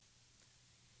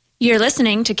You're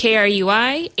listening to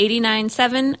KRUI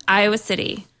 89.7 Iowa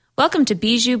City. Welcome to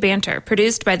Bijou Banter,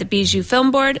 produced by the Bijou Film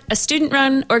Board, a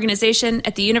student-run organization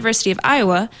at the University of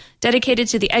Iowa dedicated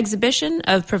to the exhibition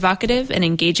of provocative and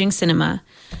engaging cinema.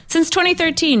 Since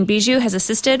 2013, Bijou has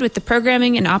assisted with the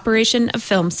programming and operation of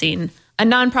Film Scene, a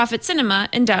nonprofit cinema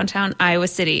in downtown Iowa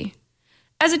City.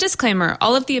 As a disclaimer,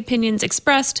 all of the opinions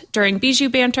expressed during Bijou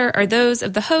Banter are those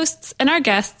of the hosts and our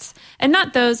guests, and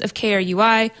not those of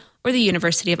KRUI or the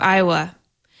University of Iowa.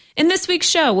 In this week's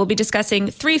show, we'll be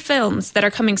discussing 3 films that are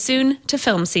coming soon to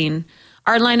Film Scene.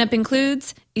 Our lineup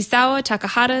includes Isao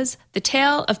Takahata's The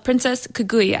Tale of Princess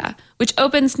Kaguya, which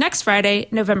opens next Friday,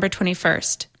 November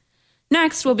 21st.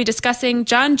 Next, we'll be discussing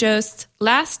John Jost's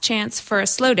Last Chance for a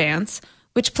Slow Dance,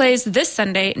 which plays this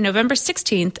Sunday, November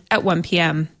 16th at 1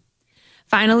 p.m.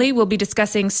 Finally, we'll be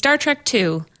discussing Star Trek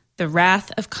II, The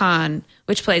Wrath of Khan,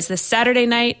 which plays this Saturday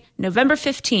night, November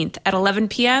 15th at 11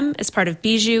 p.m. as part of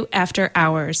Bijou After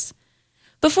Hours.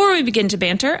 Before we begin to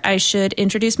banter, I should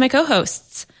introduce my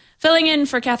co-hosts. Filling in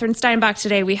for Catherine Steinbach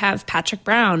today, we have Patrick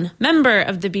Brown, member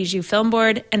of the Bijou Film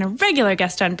Board and a regular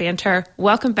guest on Banter.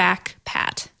 Welcome back,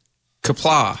 Pat.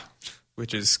 Kapla,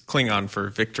 which is Klingon for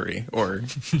victory or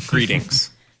greetings.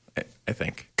 I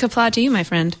think. Kapla to you, my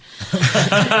friend.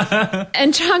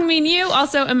 And Chongmin Yu,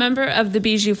 also a member of the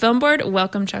Bijou Film Board.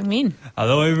 Welcome, Chongmin.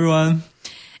 Hello, everyone.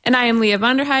 And I am Leah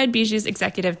Vonderheide, Bijou's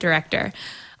executive director.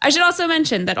 I should also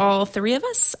mention that all 3 of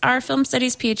us are film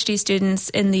studies PhD students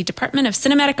in the Department of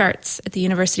Cinematic Arts at the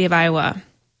University of Iowa.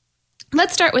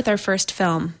 Let's start with our first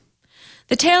film.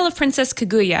 The Tale of Princess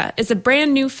Kaguya is a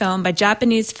brand new film by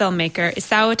Japanese filmmaker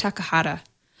Isao Takahata.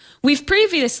 We've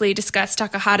previously discussed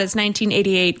Takahata's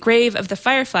 1988 Grave of the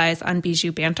Fireflies on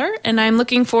Bijou Banter, and I'm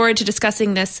looking forward to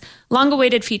discussing this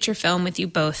long-awaited feature film with you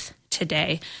both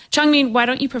today. Chongmin, why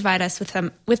don't you provide us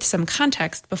with some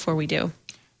context before we do?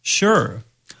 Sure.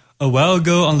 A while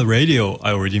ago on the radio,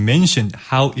 I already mentioned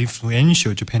how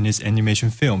influential Japanese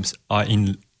animation films are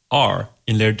in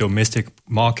their domestic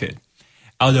market.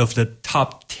 Out of the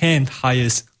top 10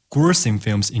 highest grossing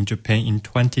films in Japan in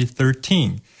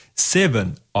 2013,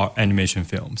 7 are animation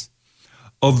films.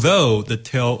 Although The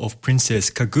Tale of Princess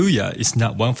Kaguya is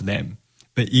not one of them,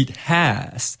 but it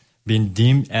has been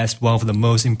deemed as one of the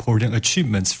most important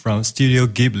achievements from Studio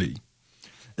Ghibli.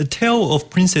 The Tale of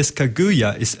Princess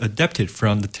Kaguya is adapted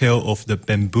from The Tale of the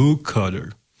Bamboo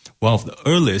Cutter, one of the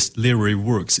earliest literary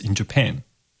works in Japan.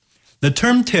 The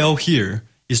term tale here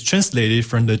is translated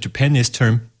from the Japanese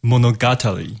term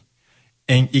monogatari,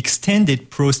 an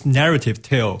extended prose narrative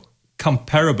tale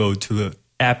comparable to the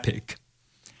epic.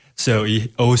 So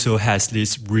it also has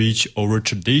this rich oral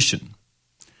tradition.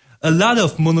 A lot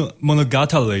of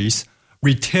monogatari's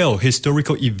retell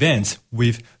historical events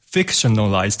with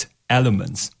fictionalized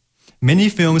elements. Many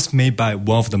films made by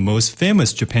one of the most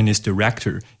famous Japanese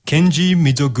director, Kenji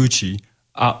Mizoguchi,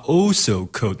 are also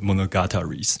called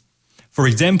monogataris. For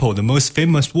example, the most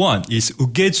famous one is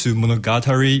Ugetsu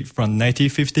Monogatari from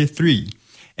 1953,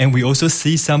 and we also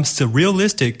see some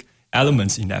surrealistic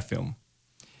elements in that film.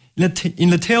 In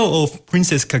the Tale of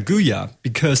Princess Kaguya,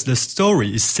 because the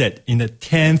story is set in the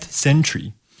 10th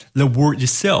century, the world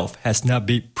itself has not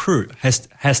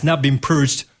been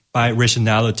purged by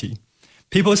rationality.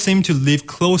 People seem to live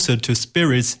closer to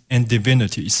spirits and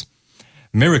divinities.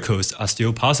 Miracles are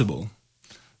still possible.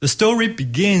 The story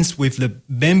begins with the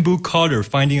bamboo cutter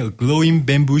finding a glowing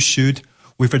bamboo shoot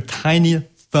with a tiny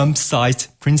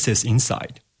thumb-sized princess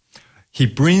inside. He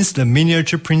brings the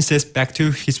miniature princess back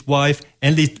to his wife,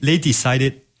 and they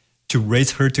decided to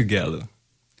raise her together.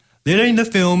 Later in the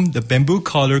film, the bamboo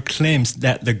cutter claims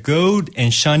that the gold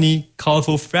and shiny,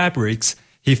 colorful fabrics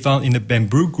he found in the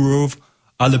bamboo grove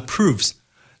are the proofs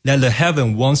that the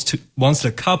heaven wants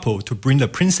the couple to bring the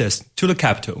princess to the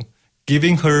capital,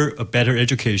 giving her a better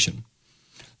education.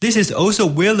 This is also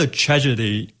where the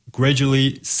tragedy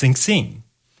gradually sinks in.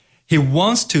 He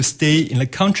wants to stay in the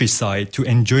countryside to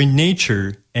enjoy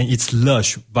nature and its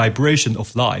lush vibration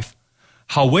of life.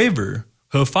 However,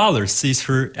 her father sees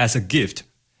her as a gift,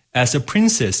 as a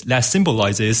princess that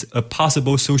symbolizes a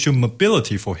possible social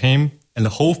mobility for him and the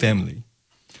whole family.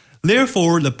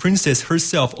 Therefore, the princess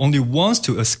herself only wants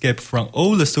to escape from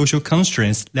all the social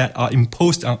constraints that are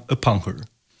imposed upon her,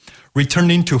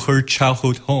 returning to her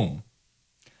childhood home.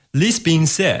 This being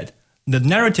said, the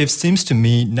narrative seems to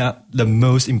me not the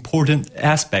most important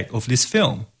aspect of this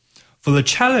film, for the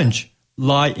challenge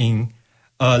lies in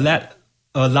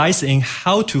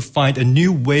how to find a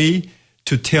new way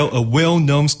to tell a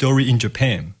well-known story in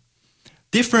Japan.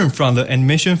 Different from the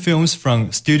animation films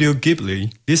from Studio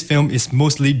Ghibli, this film is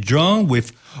mostly drawn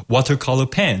with watercolor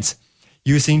pens,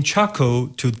 using charcoal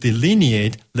to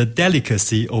delineate the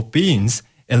delicacy of beings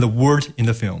and the world in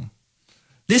the film.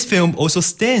 This film also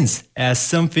stands as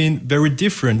something very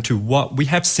different to what we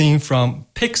have seen from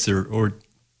Pixar or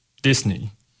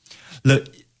Disney. The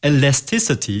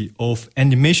elasticity of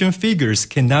animation figures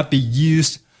cannot be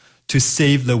used to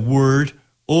save the world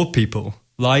or people,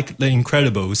 like The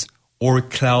Incredibles or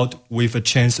Cloud with a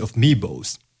Chance of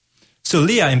Meatballs. So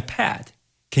Leah and Pat,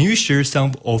 can you share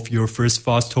some of your first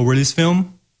thoughts toward this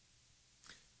film?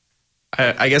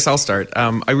 I guess I'll start.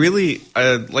 I really,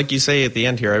 like you say at the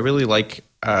end here, I really like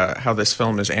how this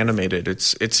film is animated.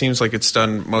 It seems like it's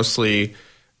done mostly,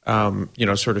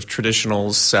 sort of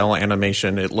traditional cell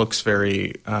animation. It looks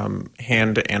very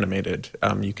hand animated.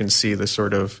 You can see the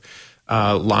sort of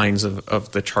lines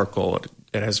of the charcoal.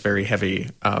 It has very heavy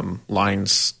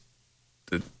lines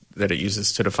that it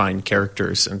uses to define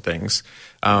characters and things,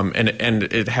 and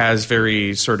it has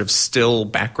very sort of still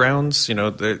backgrounds.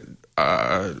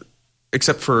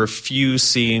 Except for a few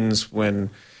scenes when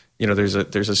there's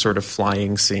a sort of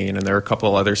flying scene, and there are a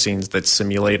couple other scenes that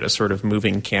simulate a sort of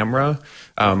moving camera.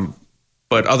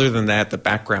 But other than that, the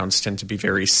backgrounds tend to be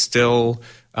very still.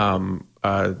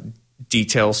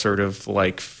 Detail sort of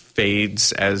like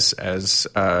fades as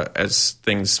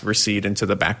things recede into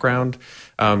the background.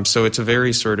 So it's a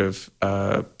very sort of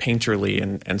painterly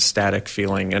and static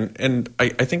feeling, and I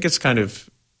think it's kind of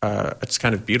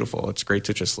beautiful. It's great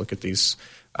to just look at these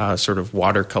sort of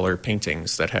watercolor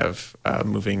paintings that have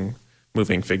moving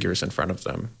figures in front of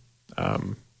them.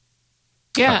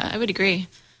 I would agree.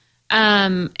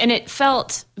 And it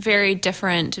felt very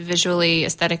different visually,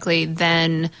 aesthetically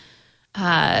than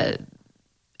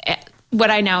what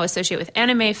I now associate with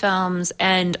anime films,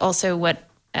 and also what,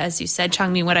 as you said,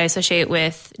 Changmin, what I associate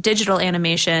with digital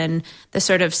animation, the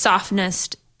sort of softness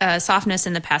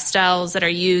in the pastels that are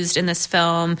used in this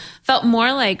film felt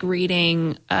more like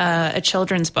reading a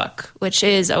children's book, which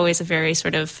is always a very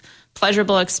sort of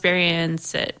pleasurable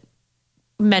experience. It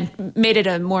made it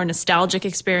a more nostalgic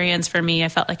experience for me. I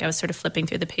felt like I was sort of flipping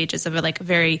through the pages of a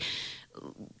very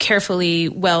carefully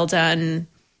well done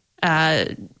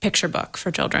picture book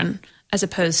for children, as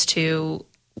opposed to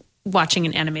watching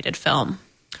an animated film.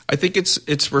 I think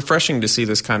it's refreshing to see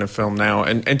this kind of film now,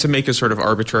 and to make a sort of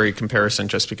arbitrary comparison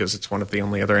just because it's one of the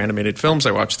only other animated films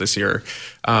I watched this year.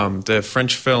 The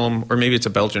French film, or maybe it's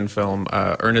a Belgian film,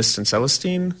 Ernest and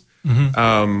Celestine,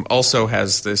 also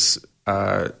has this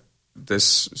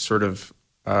sort of,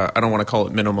 I don't want to call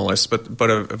it minimalist, but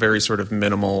a very sort of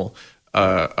minimal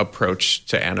approach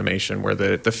to animation, where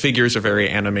the figures are very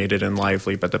animated and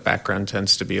lively, but the background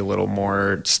tends to be a little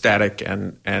more static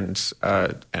and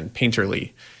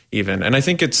painterly even. And I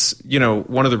think it's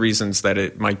one of the reasons that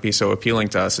it might be so appealing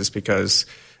to us is because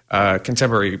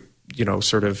contemporary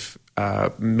sort of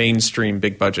mainstream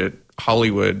big budget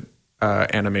Hollywood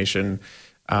animation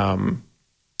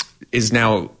is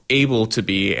now able to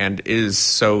be and is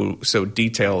so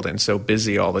detailed and so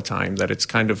busy all the time that it's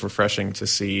kind of refreshing to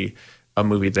see a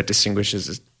movie that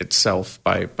distinguishes itself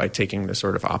by taking the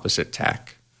sort of opposite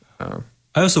tack. I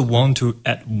also want to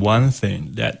add one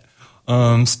thing, that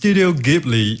Studio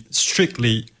Ghibli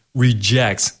strictly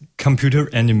rejects computer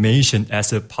animation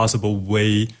as a possible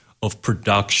way of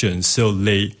production. So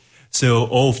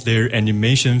all of their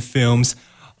animation films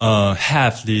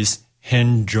have this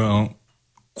hand-drawn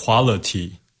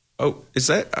quality. Oh, is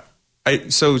that...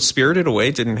 so Spirited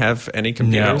Away didn't have any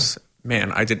computers? No.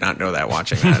 Man, I did not know that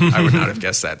watching that. I would not have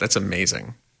guessed that. That's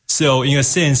amazing. So in a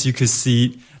sense, you could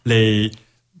see they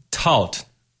taught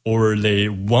or they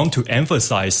want to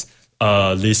emphasize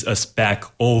this aspect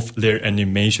of their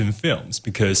animation films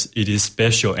because it is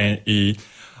special and it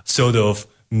sort of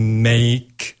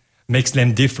makes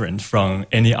them different from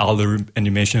any other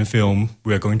animation film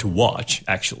we're going to watch,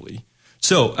 actually.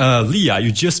 So, Leah,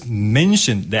 you just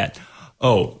mentioned that,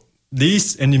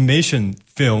 this animation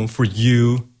film for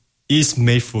you is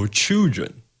made for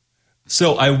children.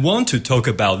 So I want to talk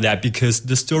about that because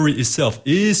the story itself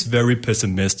is very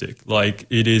pessimistic. Like,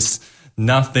 it is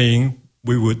nothing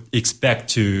we would expect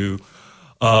to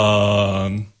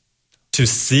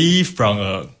see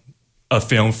from a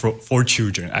film for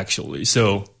children, actually.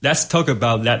 So let's talk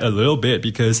about that a little bit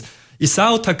because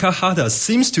Isao Takahata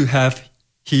seems to have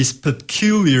his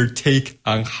peculiar take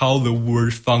on how the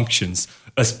world functions,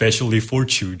 especially for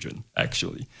children,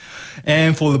 actually.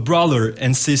 And for the brother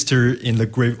and sister in The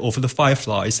Grave of the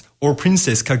Fireflies or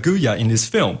Princess Kaguya in this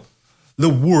film, the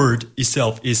world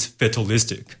itself is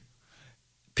fatalistic.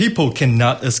 People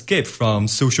cannot escape from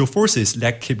social forces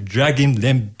that keep dragging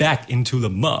them back into the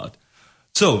mud.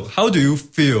 So how do you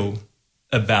feel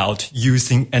about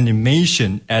using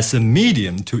animation as a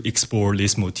medium to explore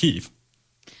this motif?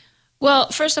 Well,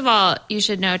 first of all, you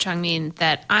should know, Changmin,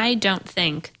 that I don't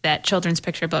think that children's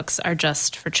picture books are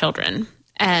just for children.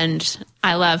 And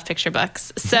I love picture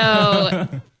books. So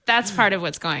that's part of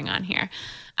what's going on here.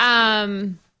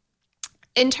 In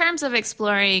terms of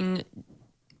exploring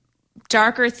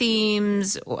darker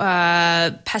themes,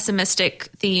 pessimistic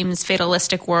themes,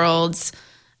 fatalistic worlds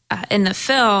in the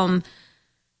film,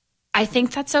 I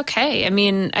think that's okay. I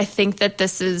mean, I think that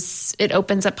it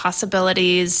opens up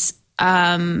possibilities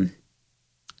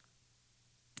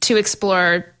to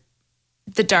explore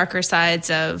the darker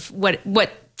sides of what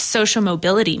social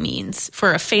mobility means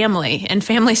for a family and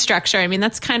family structure. I mean,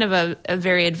 that's kind of a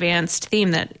very advanced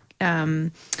theme that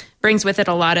brings with it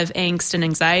a lot of angst and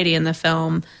anxiety in the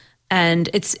film. And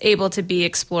it's able to be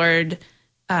explored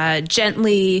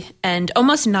gently and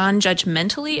almost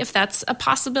non-judgmentally, if that's a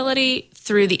possibility,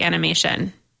 through the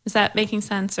animation. Is that making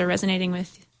sense or resonating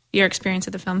with your experience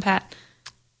of the film, Pat?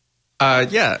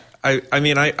 Yeah. I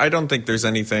mean, I don't think there's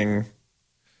anything...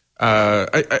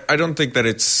 I don't think that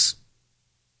it's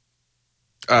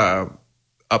a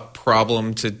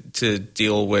problem to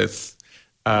deal with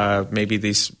maybe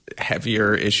these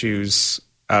heavier issues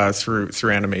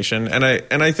through animation, and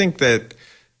I think that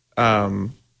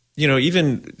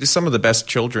even some of the best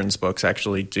children's books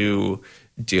actually do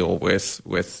deal with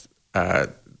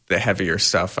the heavier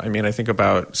stuff. I mean, I think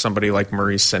about somebody like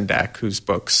Maurice Sendak, whose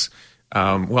books,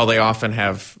 while they often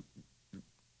have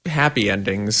happy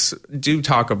endings, do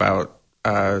talk about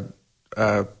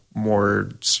more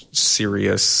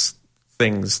serious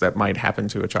things that might happen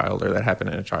to a child or that happen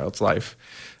in a child's life.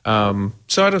 So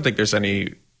I don't think there's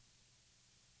any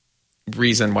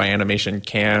reason why animation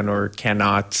can or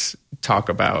cannot talk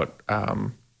about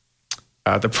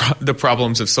the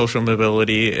problems of social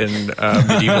mobility in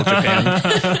medieval Japan,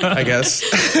 I guess.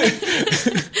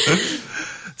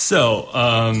 So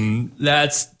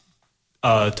let's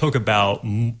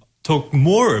talk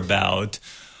more about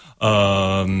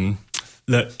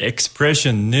the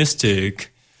expressionistic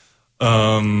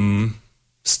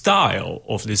style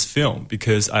of this film,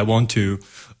 because I want to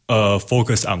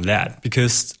focus on that,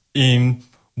 because in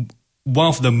one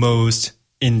of the most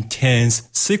intense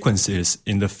sequences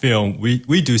in the film,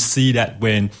 we do see that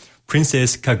when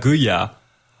Princess Kaguya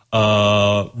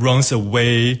runs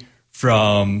away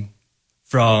from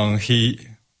her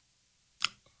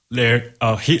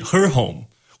home,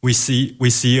 we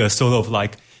see a sort of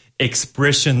like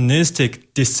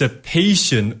expressionistic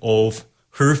dissipation of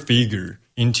her figure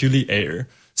into the air.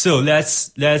 So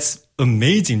that's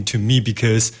amazing to me,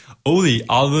 because all the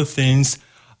other things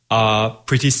are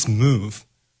pretty smooth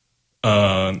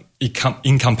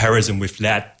in comparison with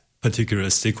that particular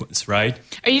sequence, right?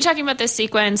 Are you talking about this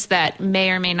sequence that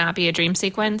may or may not be a dream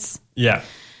sequence? Yeah.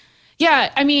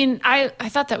 Yeah, I mean, I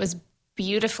thought that was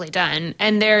beautifully done.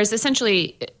 And there's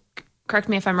essentially, correct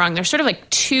me if I'm wrong, there's sort of like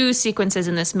two sequences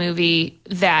in this movie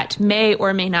that may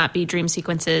or may not be dream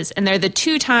sequences. And they're the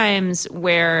two times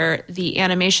where the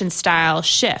animation style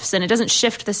shifts. And it doesn't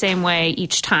shift the same way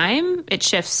each time. It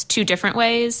shifts two different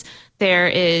ways. There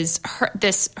is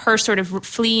her sort of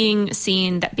fleeing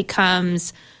scene that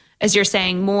becomes, as you're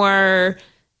saying, more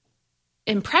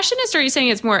impressionist, or are you saying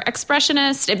it's more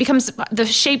expressionist? It becomes, the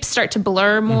shapes start to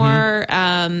blur more.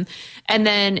 Mm-hmm. And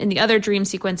then in the other dream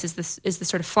sequence is the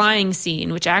sort of flying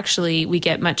scene, which actually we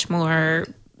get much more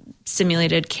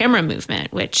simulated camera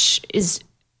movement, which is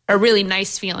a really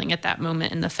nice feeling at that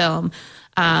moment in the film.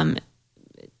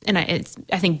 And it's,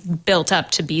 I think, built up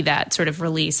to be that sort of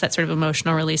release, that sort of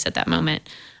emotional release at that moment.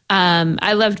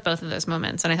 I loved both of those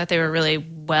moments, and I thought they were really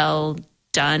well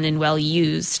done and well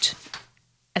used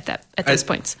at those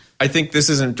points. I think this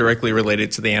isn't directly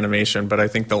related to the animation, but I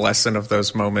think the lesson of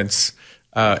those moments,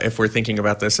 if we're thinking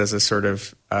about this as a sort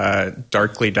of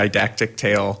darkly didactic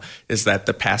tale, is that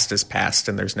the past is past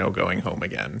and there's no going home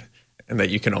again, and that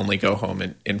you can only go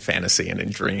home in fantasy and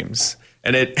in dreams.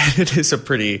 And it is a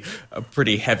pretty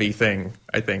heavy thing,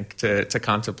 I think, to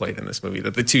contemplate in this movie,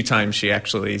 that the two times she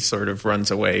actually sort of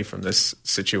runs away from this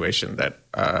situation that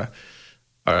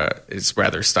is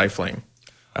rather stifling.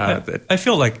 I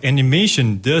feel like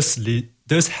animation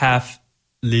does have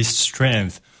this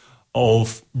strength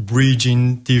of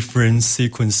bridging different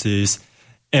sequences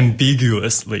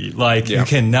ambiguously. Like you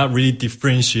cannot really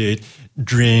differentiate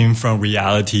dream from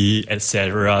reality,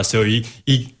 etc. So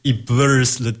it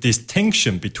blurs the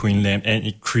distinction between them, and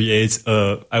it creates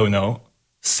a, I don't know,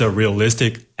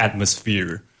 surrealistic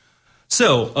atmosphere.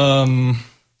 So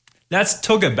let's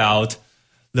talk about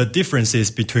the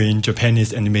differences between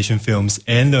Japanese animation films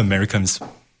and the American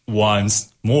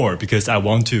ones more, because I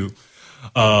want to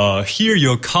hear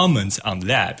your comments on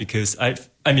that. Because I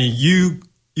mean,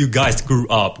 you guys grew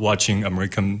up watching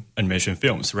American animation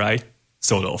films, right?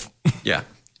 Sort of. Yeah.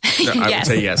 No, I would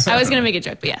say yes. I was going to make a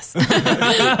joke, but yes.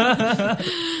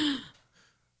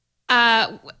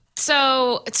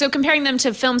 So comparing them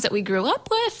to films that we grew up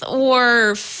with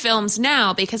or films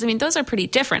now, because I mean, those are pretty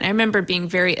different. I remember being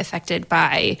very affected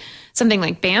by something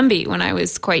like Bambi when I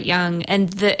was quite young, and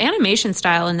the animation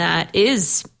style in that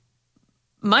is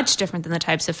much different than the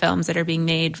types of films that are being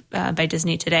made by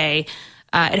Disney today.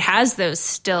 It has those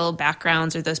still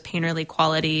backgrounds or those painterly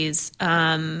qualities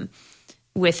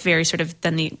with very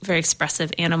very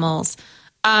expressive animals.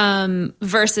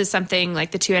 Versus something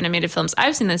like the two animated films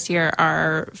I've seen this year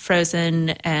are Frozen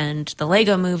and the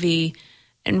Lego Movie,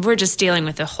 and we're just dealing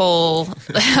with a whole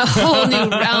new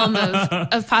realm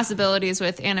of possibilities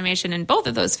with animation in both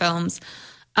of those films.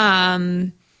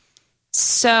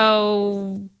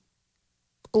 So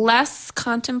less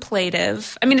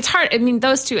contemplative. I mean, it's hard. I mean,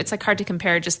 those two, it's like hard to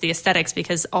compare just the aesthetics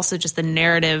because also just the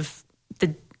narrative,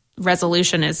 the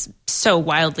resolution is so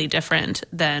wildly different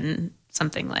than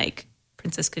something like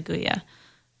Princess Kaguya.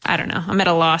 I don't know. I'm at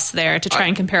a loss there to try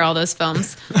and compare all those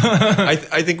films. I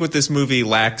think what this movie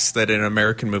lacks that an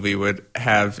American movie would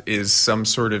have is some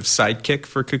sort of sidekick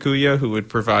for Kaguya who would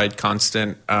provide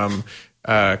constant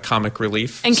comic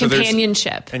relief. And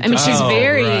companionship. I mean, she's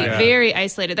very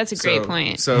isolated. That's a great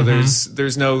point. So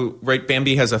there's no, right,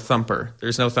 Bambi has a thumper.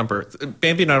 There's no thumper.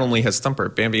 Bambi not only has thumper,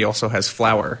 Bambi also has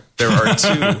flower. There are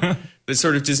two. The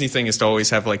sort of Disney thing is to always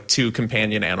have like two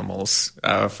companion animals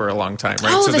for a long time,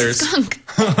 right? Oh, so the skunk.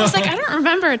 I was like, I don't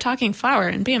remember a talking flower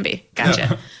in Bambi.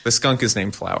 Gotcha. The skunk is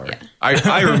named Flower. Yeah.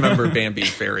 I remember Bambi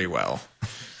very well.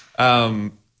 So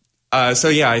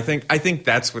yeah, I think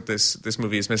that's what this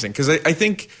movie is missing, because I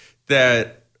think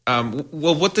that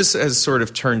what this has sort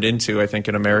of turned into, I think,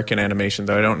 in American animation,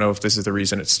 though I don't know if this is the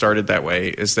reason it started that way,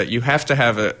 is that you have to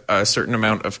have a certain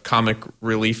amount of comic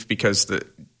relief because the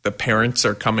parents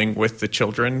are coming with the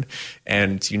children,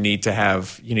 and you need to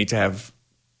have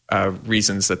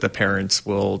reasons that the parents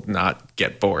will not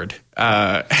get bored.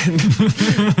 This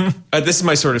is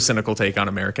my sort of cynical take on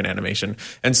American animation.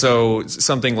 And so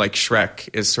something like Shrek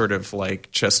is sort of like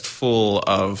just full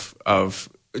of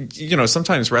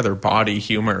sometimes rather bawdy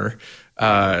humor,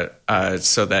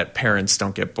 so that parents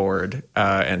don't get bored.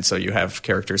 And so you have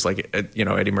characters like,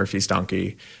 Eddie Murphy's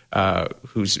donkey,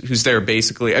 who's there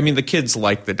basically. I mean, the kids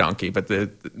like the donkey, but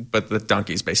the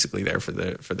donkey's basically there for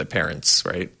the parents,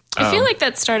 right? I feel like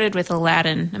that started with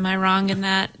Aladdin. Am I wrong in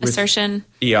that assertion?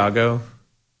 Iago.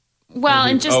 Well,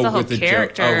 and just the whole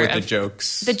character. With the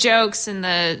jokes. The jokes and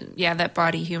that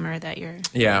body humor that you're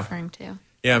referring to.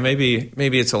 Yeah, maybe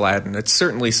it's Aladdin. It's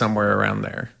certainly somewhere around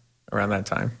there, around that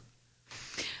time.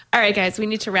 All right, guys, we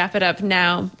need to wrap it up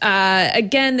now.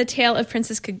 Again, The Tale of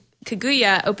Princess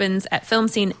Kaguya opens at Film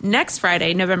Scene next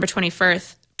Friday, November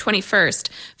 21st.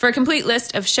 For a complete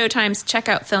list of showtimes, check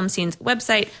out Film Scene's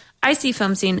website,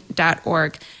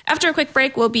 icfilmscene.org. After a quick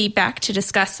break, we'll be back to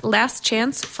discuss Last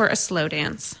Chance for a Slow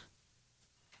Dance.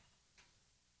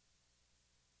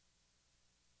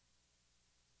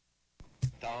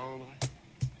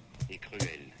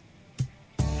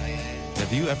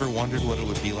 Have you ever wondered what it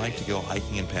would be like to go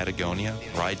hiking in Patagonia,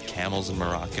 ride camels in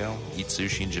Morocco, eat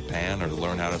sushi in Japan, or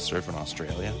learn how to surf in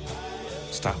Australia?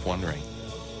 Stop wondering.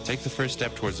 Take the first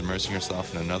step towards immersing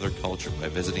yourself in another culture by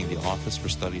visiting the Office for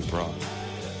Study Abroad.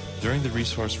 During the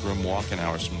resource room walk-in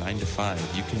hours from 9 to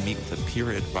 5, you can meet with a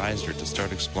peer advisor to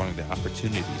start exploring the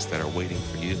opportunities that are waiting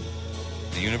for you.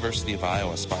 The University of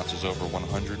Iowa sponsors over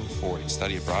 140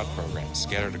 study abroad programs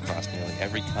scattered across nearly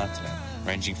every continent,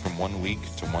 ranging from 1 week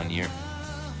to 1 year.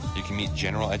 You can meet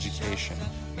general education,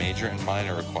 major and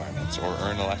minor requirements, or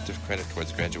earn elective credit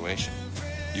towards graduation.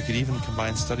 You could even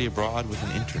combine study abroad with an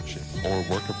internship or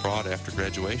work abroad after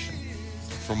graduation.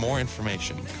 For more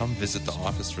information, come visit the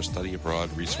Office for Study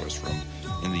Abroad resource room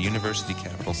in the University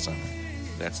Capitol Center.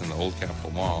 That's in the Old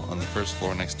Capitol Mall on the first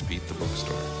floor next to Beat the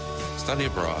Bookstore. Study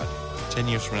abroad. 10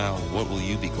 years from now, what will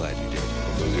you be glad you did?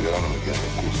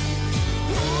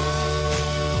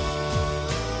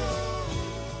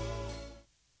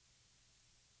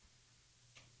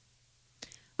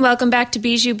 Welcome back to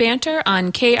Bijou Banter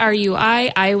on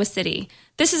KRUI, Iowa City.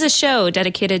 This is a show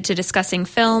dedicated to discussing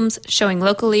films showing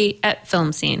locally at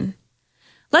Film Scene.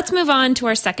 Let's move on to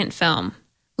our second film,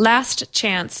 Last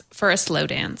Chance for a Slow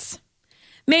Dance.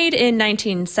 Made in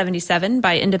 1977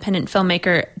 by independent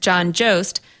filmmaker John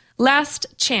Jost, Last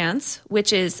Chance,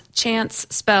 which is chance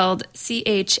spelled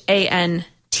Chants,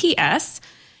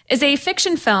 is a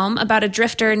fiction film about a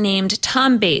drifter named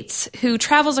Tom Bates who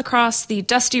travels across the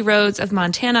dusty roads of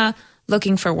Montana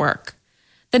looking for work.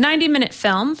 The 90-minute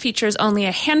film features only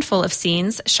a handful of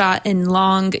scenes shot in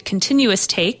long, continuous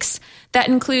takes that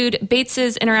include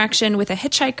Bates's interaction with a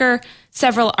hitchhiker,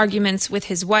 several arguments with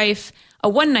his wife, a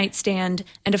one-night stand,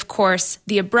 and of course,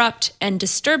 the abrupt and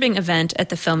disturbing event at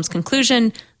the film's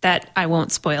conclusion that I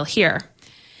won't spoil here.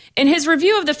 In his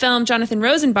review of the film, Jonathan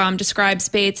Rosenbaum describes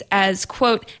Bates as,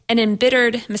 quote, an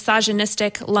embittered,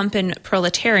 misogynistic, lumpen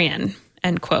proletarian,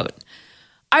 end quote.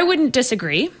 I wouldn't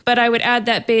disagree, but I would add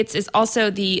that Bates is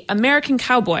also the American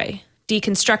cowboy,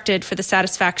 deconstructed for the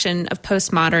satisfaction of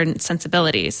postmodern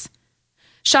sensibilities.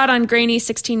 Shot on grainy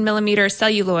 16mm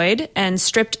celluloid and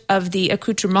stripped of the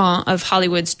accoutrement of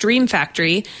Hollywood's dream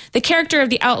factory, the character of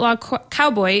the outlaw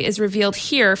cowboy is revealed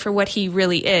here for what he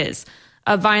really is,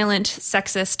 a violent,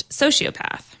 sexist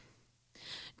sociopath.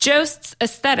 Jost's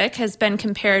aesthetic has been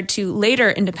compared to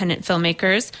later independent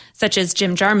filmmakers, such as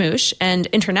Jim Jarmusch, and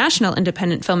international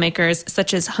independent filmmakers,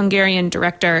 such as Hungarian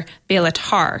director Béla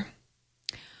Tarr.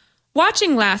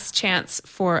 Watching Last Chance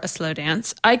for a Slow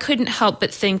Dance, I couldn't help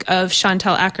but think of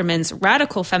Chantal Akerman's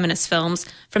radical feminist films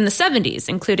from the 70s,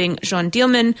 including Jeanne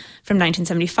Dielman from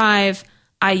 1975,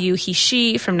 Ayu He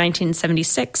She from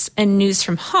 1976, and News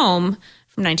from Home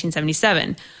from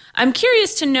 1977. I'm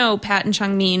curious to know, Pat and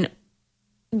Changmin,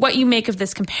 what you make of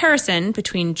this comparison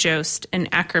between Jost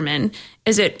and Akerman.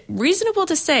 Is it reasonable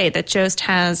to say that Jost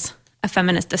has a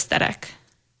feminist aesthetic?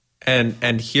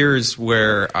 And here's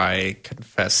where I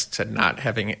confess to not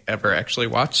having ever actually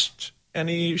watched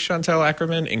any Chantal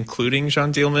Akerman, including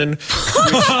Jeanne Dielman, which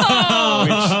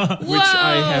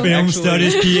I have Film actually,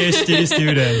 studies PhD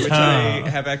students. which I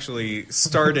have actually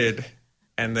started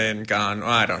and then gone,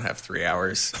 I don't have 3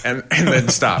 hours, and then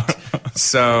stopped.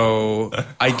 So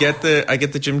I get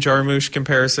the Jim Jarmusch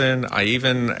comparison. I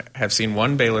even have seen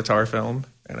one Béla Tarr film,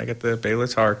 and I get the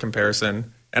Béla Tarr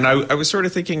comparison. And I was sort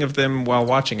of thinking of them while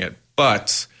watching it,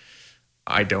 but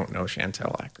I don't know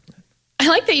Chantal Akerman. I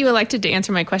like that you elected to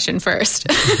answer my question first.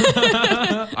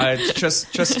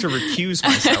 Just to recuse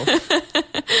myself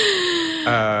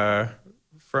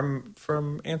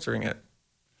from answering it.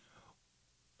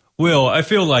 Well, I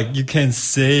feel like you can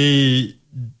say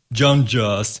John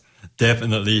Jost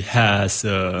definitely has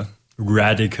a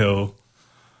radical,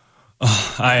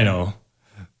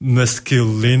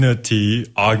 masculinity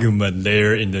argument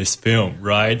there in this film,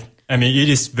 right? I mean, it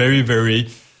is very, very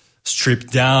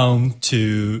stripped down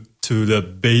to the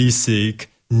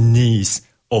basic needs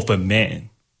of a man.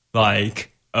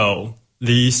 Like,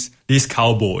 this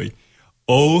cowboy,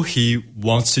 all he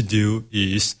wants to do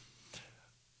is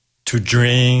to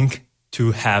drink,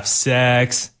 to have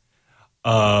sex,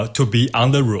 to be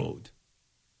on the road.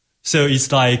 So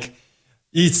it's like,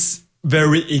 it's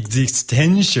very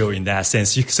existential in that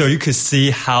sense. So you could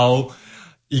see how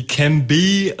it can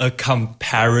be a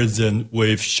comparison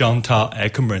with Chantal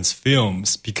Akerman's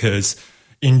films, because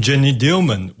in Jeanne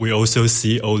Dielman, we also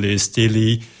see all these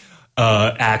daily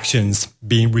actions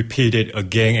being repeated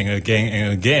again and again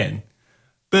and again.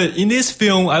 But in this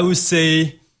film, I would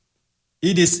say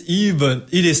it is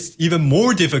even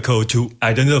more difficult to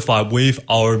identify with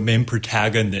our main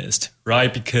protagonist,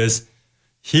 right? Because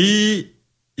he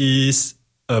is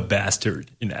a bastard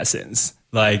in that sense.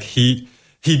 Like he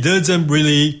doesn't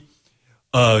really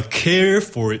care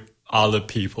for other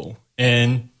people,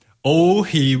 and all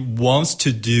he wants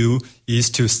to do is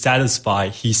to satisfy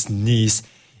his needs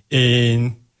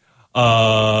in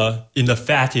the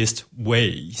fattest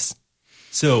ways.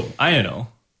 So I don't know.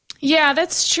 Yeah,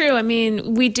 that's true. I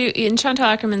mean, we do in Chantal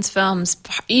Akerman's films,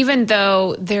 even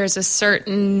though there's a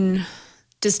certain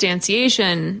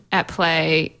distanciation at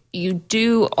play, you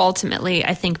do ultimately,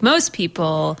 I think most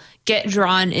people get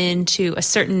drawn into a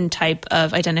certain type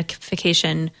of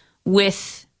identification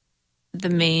with the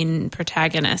main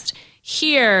protagonist.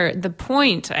 Here, the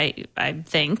point, I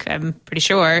think, I'm pretty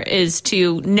sure, is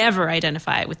to never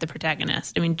identify with the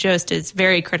protagonist. I mean, Jost is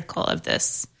very critical of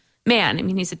this man. I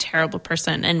mean, he's a terrible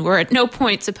person, and we're at no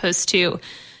point supposed to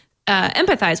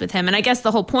empathize with him. And I guess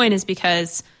the whole point is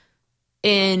because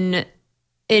in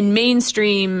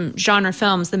mainstream genre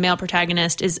films, the male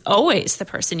protagonist is always the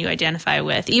person you identify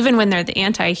with, even when they're the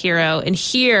anti-hero. And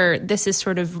here, this is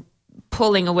sort of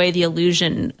pulling away the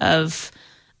illusion of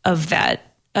that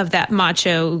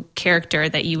macho character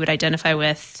that you would identify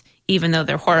with, even though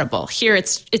they're horrible. Here,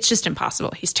 it's just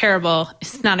impossible. He's terrible.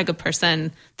 He's not a good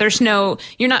person.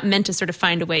 You're not meant to sort of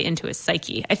find a way into his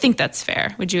psyche. I think that's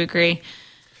fair. Would you agree?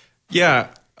 Yeah.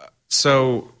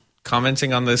 So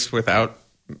commenting on this without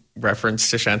reference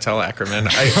to Chantal Akerman,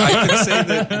 I could say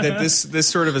that this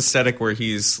sort of aesthetic where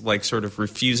he's like sort of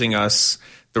refusing us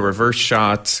the reverse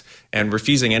shot, and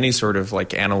refusing any sort of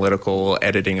like analytical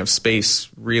editing of space.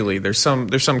 Really, there's some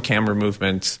camera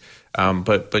movement,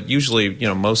 but usually, you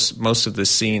know, most of the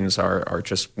scenes are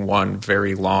just one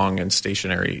very long and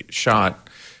stationary shot.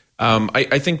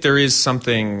 I think there is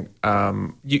something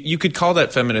you could call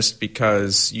that feminist,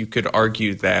 because you could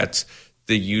argue that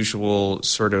the usual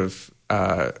sort of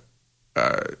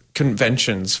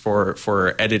conventions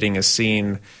for editing a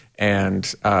scene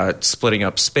and splitting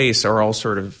up space are all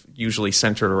sort of usually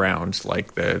centered around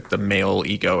like the male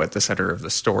ego at the center of the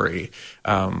story.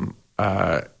 And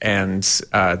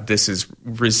this is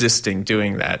resisting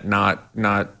doing that,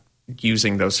 not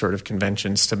using those sort of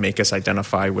conventions to make us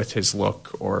identify with his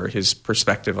look or his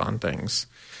perspective on things.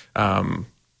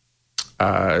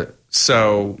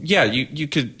 So yeah, you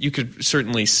could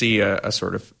certainly see a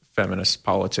sort of feminist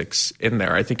politics in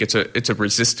there. I think it's a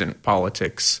resistant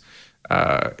politics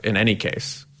in any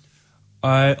case.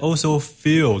 I also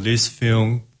feel this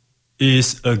film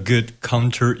is a good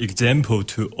counterexample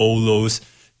to all those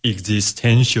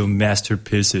existential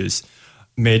masterpieces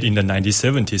made in the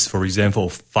 1970s. For example,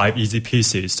 Five Easy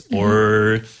Pieces,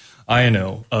 or I don't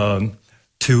know,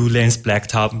 Two Lanes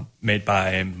Blacktop made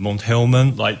by Mont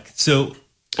Hellman.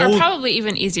 Or probably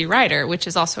even Easy Rider, which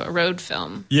is also a road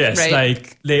film. Yes, right?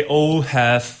 like they all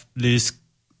have this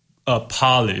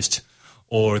polished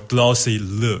or glossy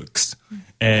looks.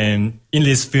 And in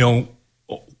this film,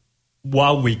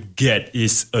 what we get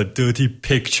is a dirty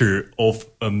picture of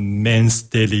a man's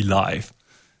daily life.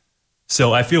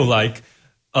 So I feel like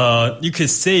you could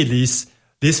say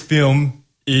this film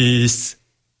is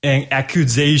an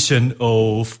accusation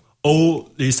of all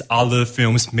these other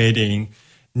films made in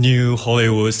New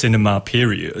Hollywood cinema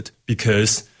period,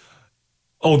 because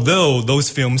although those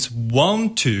films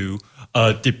want to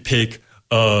depict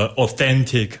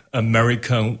authentic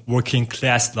American working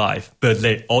class life, but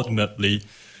they ultimately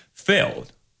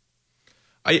failed.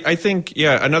 I think,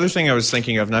 yeah, another thing I was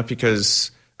thinking of, not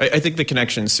because I think the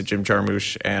connections to Jim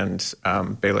Jarmusch and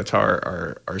Béla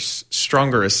Tarr are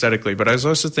stronger aesthetically, but I was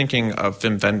also thinking of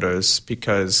Wim Wenders,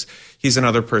 because he's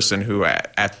another person who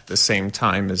at the same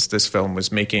time as this film was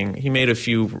he made a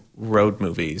few road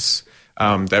movies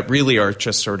that really are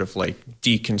just sort of like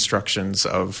deconstructions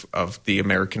of the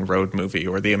American road movie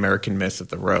or the American myth of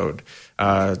the road.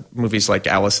 Movies like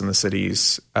Alice in the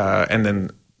Cities, and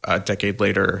then a decade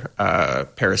later,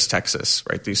 Paris, Texas,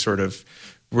 right? These sort of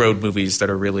road movies that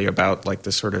are really about like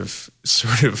the sort of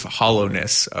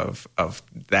hollowness of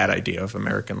that idea of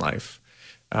American life.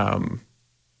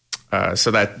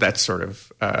 So that's sort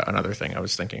of another thing I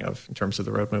was thinking of in terms of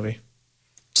the road movie.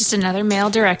 Just another male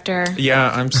director. Yeah,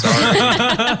 I'm sorry.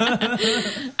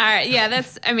 All right. Yeah,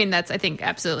 that's I think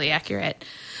absolutely accurate.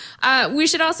 We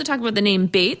should also talk about the name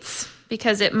Bates,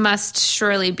 because it must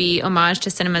surely be homage to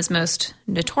cinema's most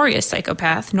notorious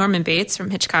psychopath, Norman Bates, from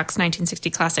Hitchcock's 1960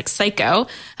 classic Psycho.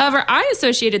 However, I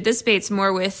associated this Bates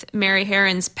more with Mary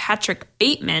Harron's Patrick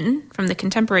Bateman from the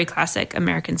contemporary classic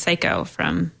American Psycho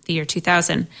from the year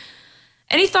 2000.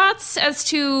 Any thoughts as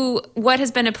to what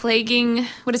has been plaguing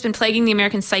the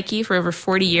American psyche for over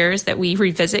 40 years, that we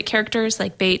revisit characters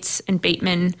like Bates and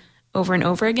Bateman over and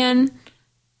over again?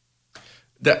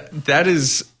 That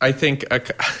is, I think,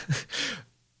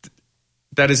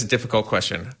 that is a difficult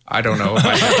question. I don't know if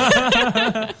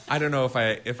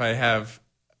I have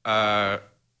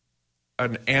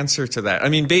an answer to that. I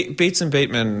mean, Bates and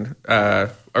Bateman.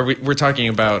 We're talking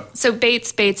about? So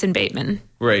Bates, and Bateman,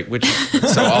 right?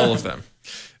 So all of them.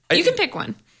 You can pick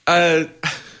one. I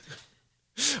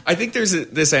think there's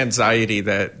this anxiety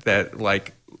that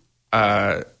like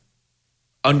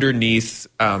underneath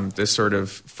this sort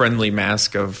of friendly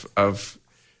mask of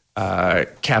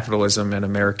capitalism and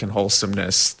American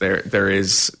wholesomeness, there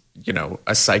is, you know,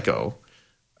 a psycho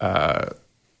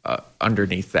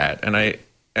underneath that, and I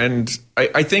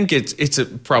think it's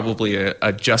probably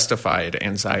a justified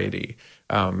anxiety.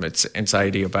 It's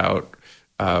anxiety about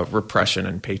repression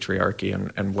and patriarchy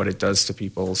and what it does to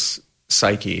people's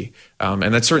psyche,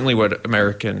 and that's certainly what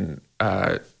American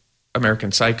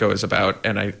Psycho is about,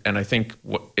 and I think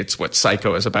it's what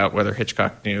Psycho is about, whether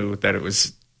Hitchcock knew that it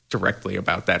was directly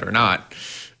about that or not.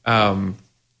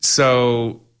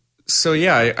 So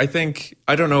yeah, I think,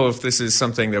 I don't know if this is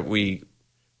something that we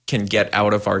can get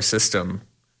out of our system,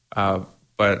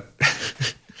 but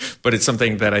it's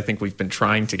something that I think we've been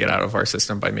trying to get out of our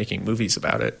system by making movies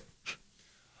about it.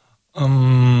 I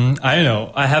don't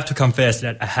know. I have to confess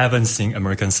that I haven't seen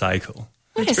American Psycho.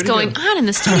 What is going on in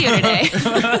the studio today?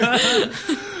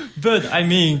 But I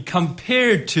mean,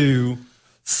 compared to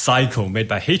Psycho made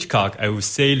by Hitchcock, I would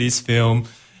say this film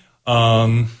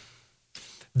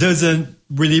doesn't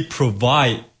really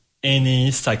provide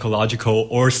any psychological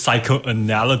or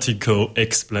psychoanalytical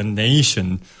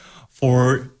explanation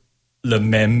for the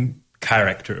main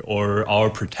character or our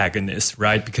protagonist,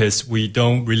 right? Because we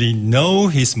don't really know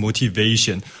his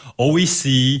motivation. All we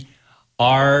see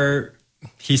are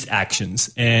his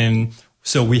actions. And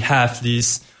so we have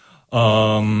this,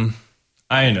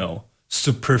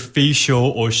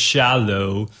 superficial or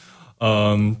shallow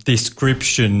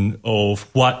description of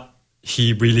what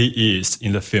he really is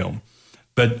in the film.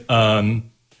 But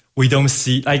we don't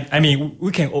see,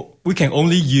 we can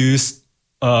only use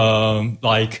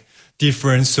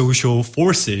different social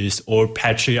forces or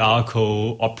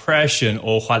patriarchal oppression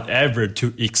or whatever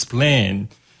to explain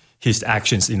his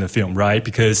actions in the film, right?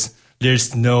 Because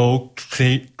there's no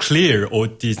clear or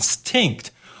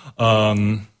distinct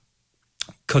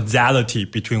causality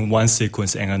between one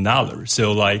sequence and another.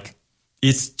 So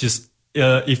it's just,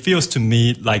 it feels to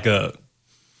me like a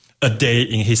day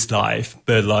in his life,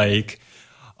 but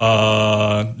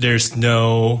there's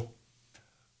no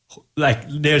I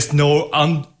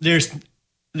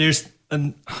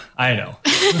don't know.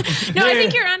 No, I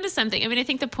think you're onto something. I mean, I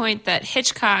think the point that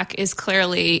Hitchcock is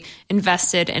clearly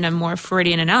invested in a more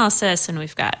Freudian analysis, and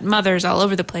we've got mothers all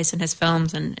over the place in his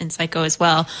films and in Psycho as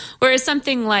well. Whereas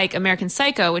something like American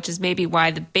Psycho, which is maybe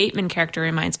why the Bateman character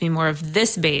reminds me more of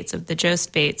this Bates, of the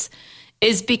Jost Bates,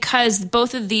 is because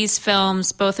both of these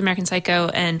films, both American Psycho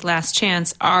and Last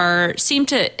Chance, seem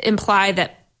to imply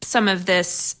that some of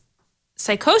this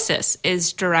psychosis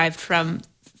is derived from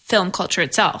film culture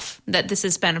itself, that this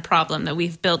has been a problem, that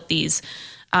we've built these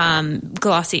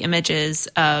glossy images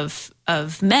of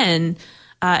men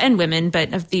and women,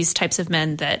 but of these types of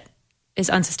men that is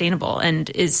unsustainable and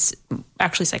is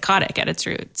actually psychotic at its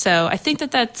root. So I think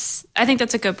that's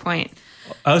a good point.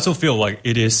 I also feel like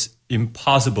it is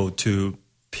impossible to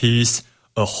piece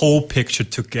a whole picture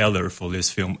together for this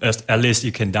film. At least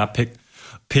you cannot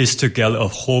piece together a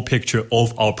whole picture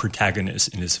of our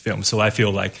protagonist in this film. So I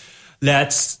feel like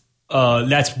that's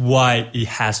why it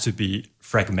has to be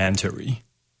fragmentary.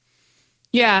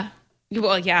 Yeah.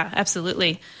 Well, yeah,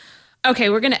 absolutely. Okay,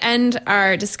 we're going to end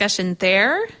our discussion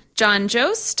there. John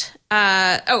Jost.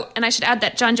 And I should add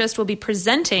that John Jost will be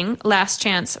presenting Last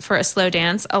Chance for a Slow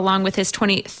Dance along with his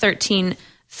 2013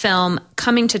 film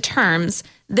Coming to Terms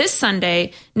this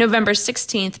Sunday, November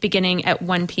 16th, beginning at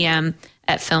 1 p.m.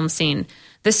 at Film Scene.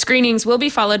 The screenings will be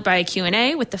followed by a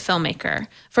Q&A with the filmmaker.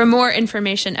 For more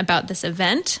information about this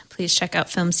event, please check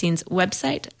out Film Scene's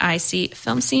website,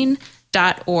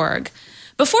 icfilmscene.org.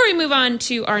 Before we move on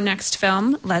to our next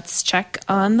film, let's check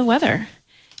on the weather.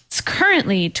 It's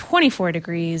currently 24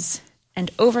 degrees and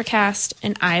overcast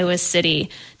in Iowa City.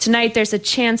 Tonight, there's a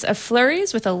chance of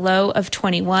flurries with a low of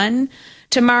 21.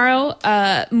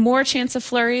 Tomorrow, more chance of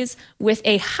flurries with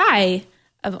a high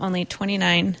of only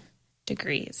 29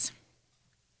 degrees.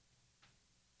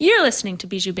 You're listening to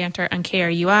Bijou Banter on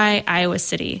KRUI, Iowa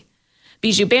City.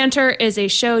 Bijou Banter is a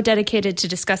show dedicated to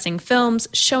discussing films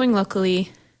showing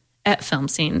locally at Film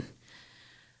Scene.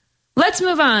 Let's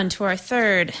move on to our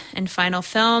third and final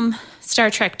film, Star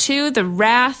Trek II, The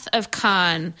Wrath of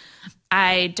Khan.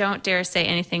 I don't dare say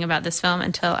anything about this film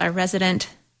until our resident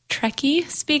Trekkie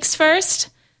speaks first.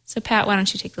 So, Pat, why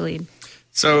don't you take the lead?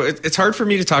 So it's hard for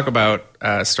me to talk about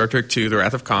Star Trek II, The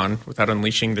Wrath of Khan, without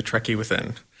unleashing the Trekkie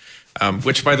within.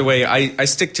 Which, by the way, I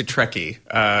stick to Trekkie.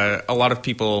 A lot of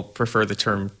people prefer the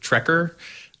term Trekker.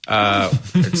 I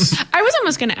was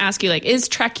almost going to ask you, is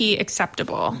Trekkie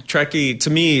acceptable? Trekkie, to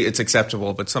me, it's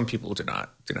acceptable, but some people do not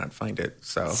find it.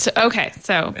 So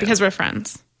because we're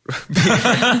friends.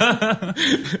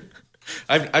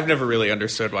 I've never really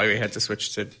understood why we had to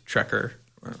switch to Trekker.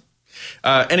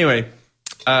 Anyway,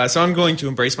 so I'm going to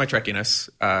embrace my Trekkiness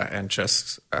and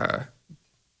just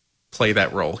play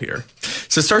that role here.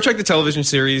 So Star Trek, the television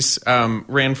series, ran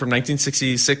from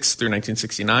 1966 through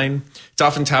 1969. It's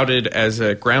often touted as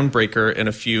a groundbreaker in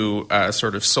a few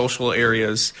sort of social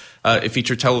areas. It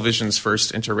featured television's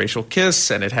first interracial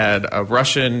kiss, and it had a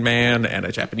Russian man and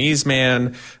a Japanese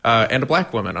man and a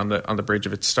black woman on the bridge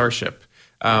of its starship.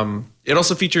 It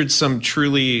also featured some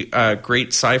truly great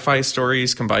sci-fi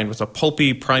stories combined with a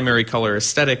pulpy primary color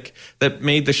aesthetic that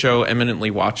made the show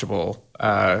eminently watchable,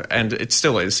 and it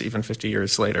still is, even 50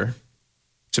 years later.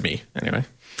 To me, anyway.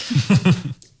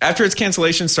 After its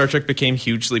cancellation, Star Trek became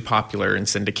hugely popular in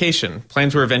syndication.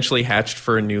 Plans were eventually hatched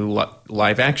for a new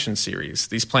live-action series.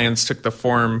 These plans took the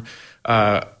form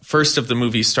first of the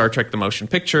movie Star Trek the Motion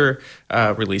Picture,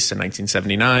 released in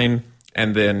 1979,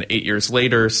 and then 8 years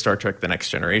later, Star Trek The Next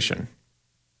Generation.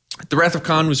 The Wrath of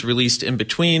Khan was released in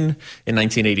between in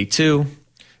 1982.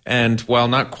 and while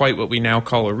not quite what we now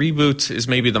call a reboot, is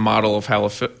maybe the model of how a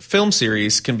film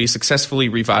series can be successfully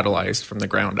revitalized from the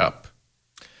ground up.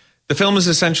 The film is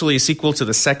essentially a sequel to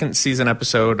the second season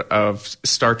episode of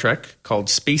Star Trek called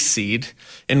Space Seed,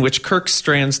 in which Kirk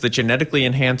strands the genetically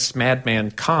enhanced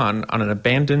madman Khan on an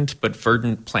abandoned but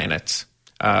verdant planet,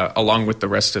 along with the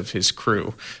rest of his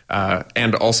crew.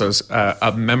 And also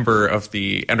a member of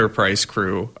the Enterprise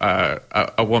crew,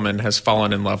 a woman, has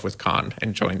fallen in love with Khan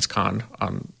and joins Khan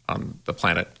on the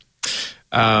planet.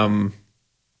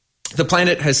 The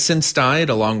planet has since died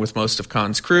along with most of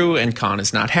Khan's crew, and Khan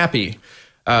is not happy.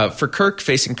 For Kirk,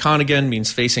 facing Khan again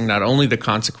means facing not only the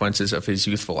consequences of his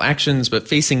youthful actions, but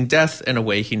facing death in a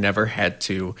way he never had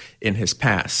to in his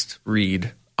past.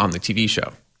 Read on the TV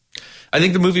show. I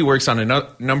think the movie works on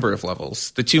a number of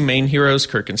levels. The two main heroes,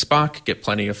 Kirk and Spock, get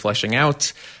plenty of fleshing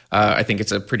out. I think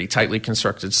it's a pretty tightly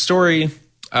constructed story.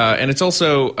 And it's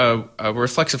also a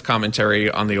reflexive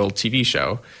commentary on the old TV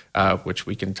show, which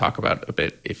we can talk about a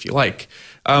bit if you like.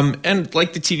 And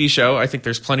like the TV show, I think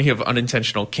there's plenty of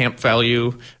unintentional camp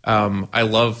value. I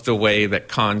love the way that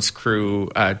Khan's crew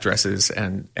dresses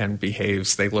and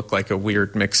behaves. They look like a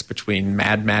weird mix between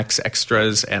Mad Max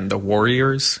extras and The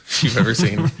Warriors, if you've ever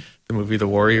seen the movie The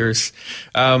Warriors.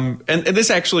 And this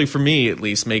actually, for me at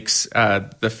least, makes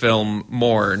the film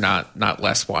more, not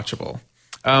less watchable.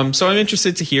 So I'm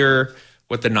interested to hear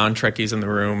what the non-Trekkies in the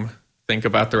room think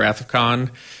about The Wrath of Khan.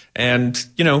 And,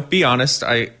 be honest,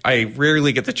 I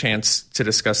rarely get the chance to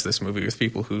discuss this movie with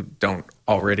people who don't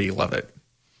already love it.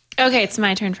 Okay, it's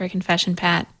my turn for a confession,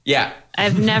 Pat. Yeah.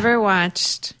 I've never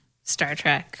watched Star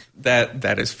Trek.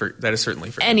 That is certainly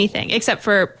for anything, except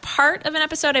for part of an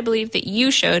episode, I believe, that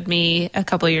you showed me a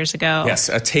couple years ago. Yes,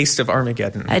 A Taste of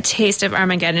Armageddon. A Taste of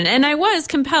Armageddon. And I was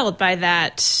compelled by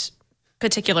that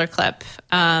particular clip.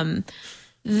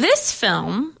 This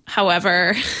film,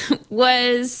 however,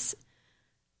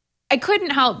 I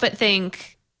couldn't help but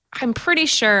think, I'm pretty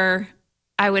sure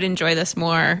I would enjoy this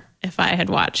more if I had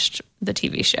watched the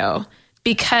TV show,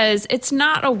 because it's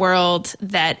not a world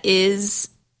that is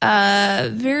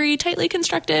very tightly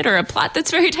constructed, or a plot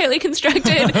that's very tightly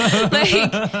constructed.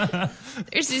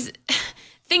 There's these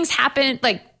things happen,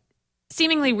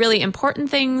 seemingly really important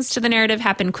things to the narrative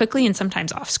happen quickly and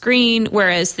sometimes off screen,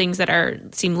 whereas things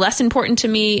that seem less important to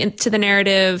me to the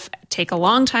narrative take a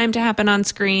long time to happen on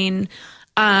screen.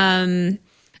 I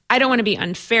don't want to be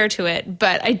unfair to it,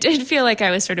 but I did feel like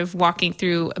I was sort of walking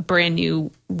through a brand new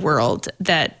world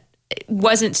that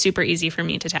wasn't super easy for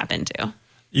me to tap into.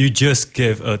 You just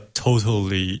gave a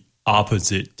totally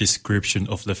opposite description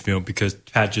of the film, because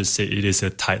Pat just said it is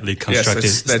a tightly constructed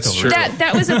that's story. True.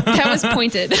 That was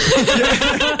pointed.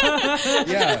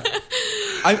 Yeah.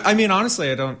 I mean,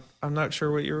 honestly, I'm not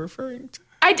sure what you're referring to.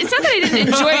 It's not that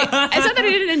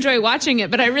I didn't enjoy watching it,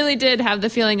 but I really did have the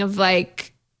feeling of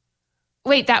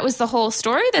wait, that was the whole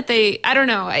story that I don't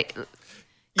know.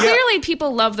 Clearly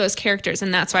people love those characters,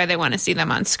 and that's why they want to see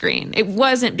them on screen. It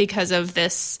wasn't because of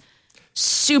this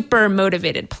super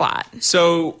motivated plot.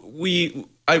 So we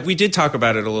did talk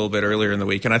about it a little bit earlier in the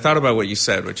week, and I thought about what you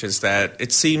said, which is that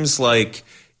it seems like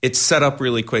it's set up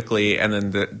really quickly, and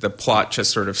then the plot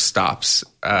just sort of stops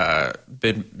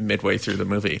midway through the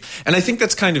movie. And I think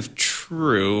that's kind of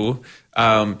true.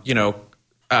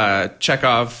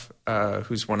 Chekhov,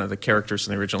 who's one of the characters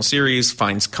in the original series,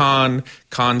 finds Khan.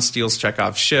 Khan steals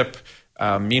Chekhov's ship.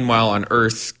 Meanwhile, on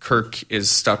Earth, Kirk is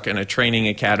stuck in a training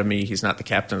academy. He's not the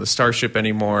captain of the starship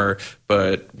anymore.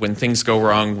 But when things go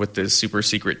wrong with the super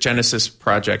secret Genesis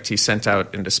project, he's sent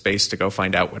out into space to go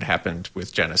find out what happened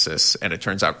with Genesis. And it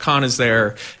turns out Khan is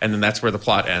there. And then that's where the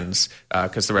plot ends,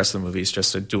 because the rest of the movie is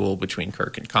just a duel between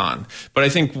Kirk and Khan. But I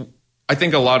think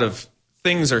a lot of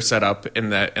things are set up in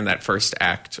that first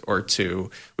act or two,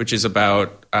 which is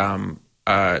about, the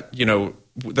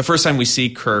first time we see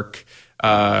Kirk,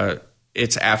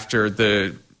 it's after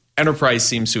the Enterprise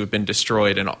seems to have been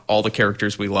destroyed and all the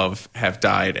characters we love have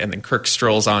died. And then Kirk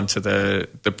strolls onto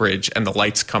the bridge and the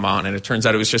lights come on. And it turns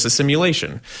out it was just a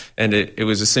simulation. And it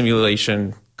was a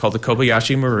simulation called the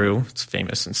Kobayashi Maru. It's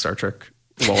famous in Star Trek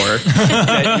lore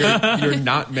that you're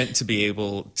not meant to be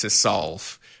able to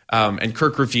solve. And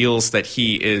Kirk reveals that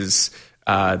he is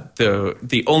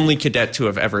the only cadet to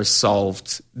have ever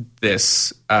solved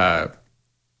this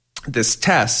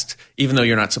test, even though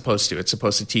you're not supposed to. It's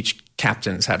supposed to teach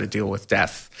captains how to deal with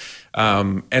death.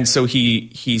 And so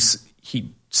he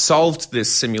solved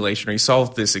this simulation, or he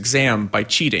solved this exam by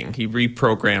cheating. He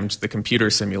reprogrammed the computer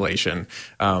simulation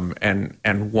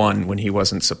and won when he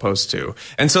wasn't supposed to.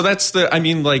 And so that's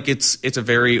it's a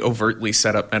very overtly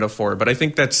set up metaphor, but I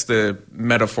think that's the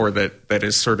metaphor that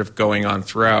is sort of going on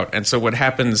throughout. And so what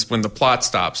happens when the plot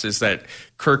stops is that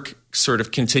Kirk sort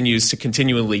of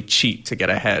continually cheat to get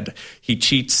ahead. He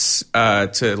cheats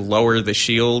to lower the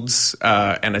shields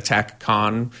and attack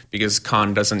Khan because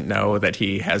Khan doesn't know that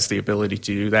he has the ability to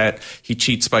do that. He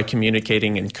cheats by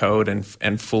communicating in code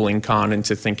and fooling Khan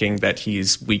into thinking that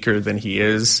he's weaker than he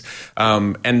is.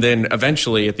 And then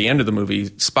eventually at the end of the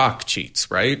movie, Spock cheats,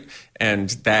 right?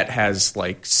 And that has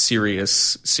like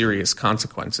serious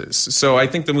consequences. So I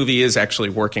think the movie is actually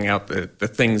working out the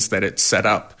things that it set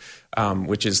up.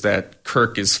 Which is that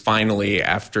Kirk is finally,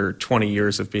 after 20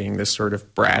 years of being this sort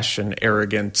of brash and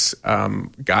arrogant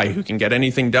guy who can get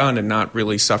anything done and not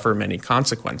really suffer many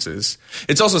consequences.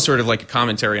 It's also sort of like a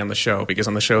commentary on the show, because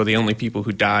on the show, the only people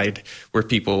who died were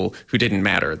people who didn't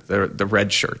matter, the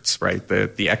red shirts, right?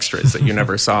 The extras that you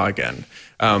never saw again.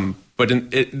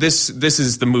 But this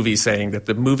is the movie saying that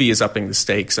the movie is upping the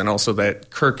stakes, and also that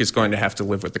Kirk is going to have to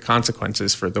live with the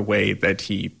consequences for the way that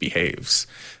he behaves.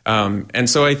 And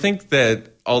so I think that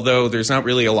although there's not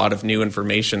really a lot of new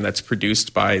information that's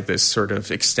produced by this sort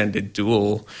of extended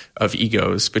duel of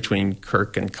egos between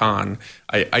Kirk and Khan,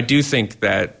 I do think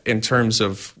that in terms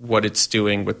of what it's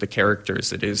doing with the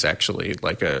characters, it is actually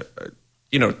like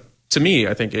to me,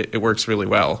 I think it works really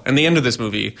well. And the end of this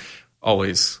movie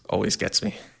always gets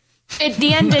me.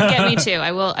 The end did get me too.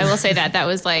 I will say that. That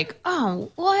was like, oh,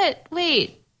 what?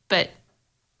 Wait. But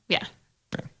yeah.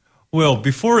 Well,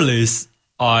 before this,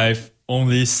 I've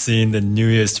only seen the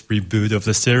newest reboot of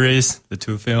the series, the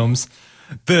 2 films.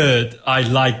 But I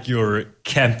like your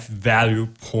camp value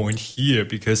point here,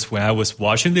 because when I was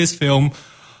watching this film,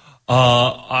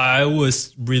 I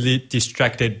was really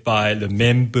distracted by the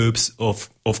man boobs of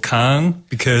Khan,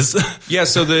 because yeah.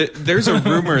 So there's a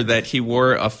rumor that he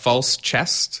wore a false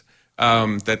chest.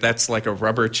 That's like a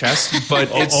rubber chest, but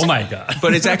it's, oh my god!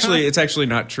 But it's actually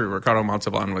not true. Ricardo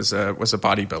Montalban was a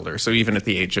bodybuilder, so even at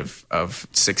the age of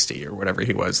 60 or whatever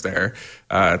he was there,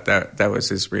 that was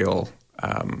his real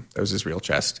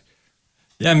chest.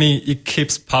 Yeah, I mean, it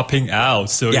keeps popping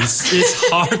out, so yeah. it's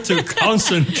hard to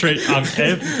concentrate on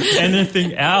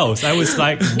anything else. I was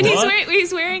like, what?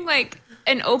 He's wearing like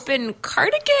an open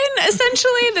cardigan,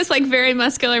 essentially. This like very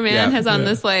muscular man has on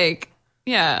this like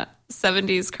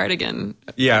 70s cardigan.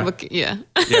 Yeah. Yeah.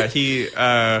 Yeah,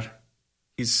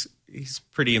 he's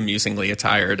pretty amusingly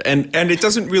attired. And it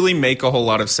doesn't really make a whole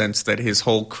lot of sense that his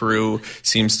whole crew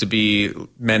seems to be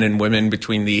men and women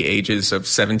between the ages of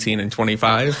 17 and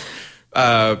 25.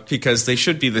 Because they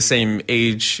should be the same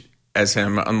age as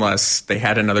him unless they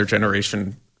had another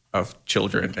generation of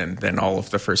children and then all of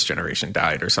the first generation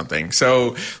died or something.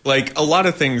 So, like, a lot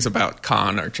of things about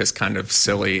Khan are just kind of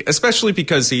silly, especially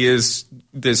because he is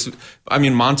this... I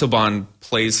mean, Montalban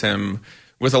plays him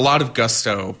with a lot of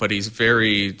gusto, but he's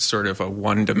very sort of a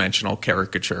one-dimensional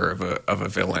caricature of a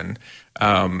villain.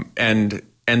 And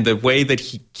the way that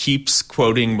he keeps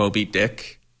quoting Moby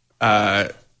Dick...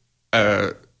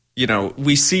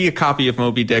 we see a copy of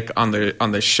Moby Dick on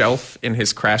the shelf in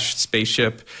his crashed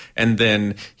spaceship, and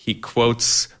then he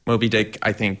quotes Moby Dick,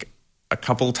 I think, a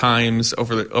couple times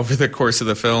over the course of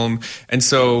the film, and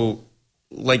so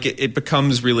like it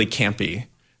becomes really campy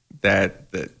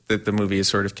that the movie is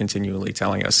sort of continually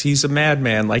telling us he's a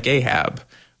madman like Ahab.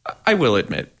 I will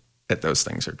admit that those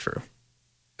things are true.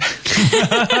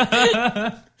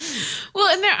 Well,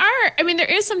 and there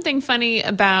is something funny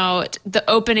about the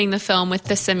opening the film with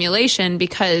the simulation,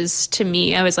 because to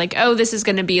me, I was like, oh, this is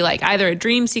going to be like either a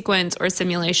dream sequence or a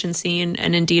simulation scene.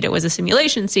 And indeed, it was a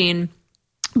simulation scene.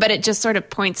 But it just sort of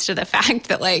points to the fact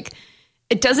that like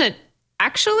it doesn't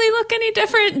actually look any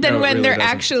different than when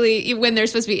they're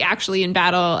supposed to be actually in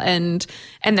battle and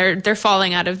they're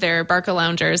falling out of their Barca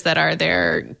loungers that are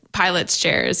their pilot's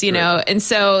chairs, you know? And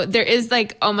so there is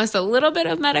like almost a little bit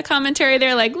of meta commentary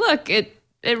there. Like, look, it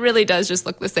really does just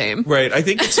look the same. Right. I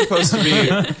think it's supposed to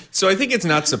be... So I think it's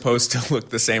not supposed to look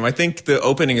the same. I think the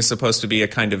opening is supposed to be a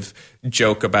kind of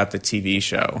joke about the TV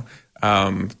show.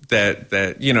 That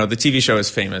the TV show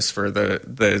is famous for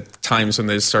the times when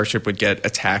the starship would get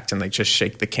attacked and they just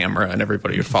shake the camera and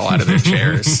everybody would fall out of their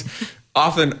chairs.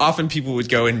 Often people would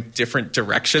go in different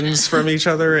directions from each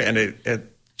other, and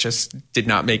it just did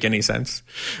not make any sense.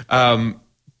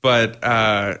 But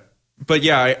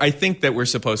yeah, I think that we're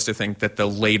supposed to think that the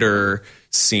later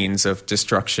scenes of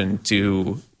destruction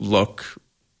do look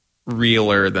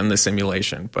realer than the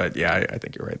simulation. But yeah, I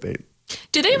think you're right.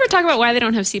 Do they ever talk about why they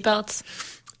don't have seatbelts?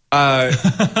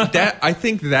 I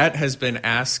think that has been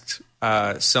asked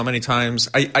so many times.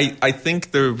 I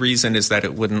think the reason is that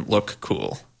it wouldn't look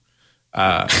cool.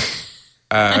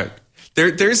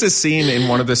 There's a scene in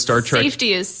one of the Star Trek.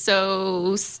 Safety is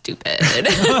so stupid.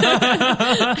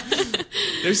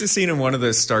 There's a scene in one of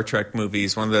the Star Trek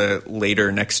movies, one of the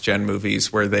later Next Gen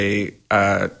movies, where they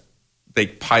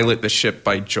pilot the ship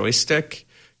by joystick,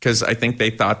 because I think they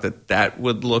thought that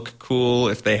would look cool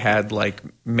if they had like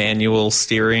manual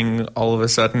steering all of a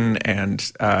sudden, and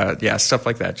stuff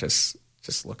like that just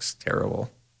looks terrible.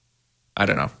 I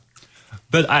don't know.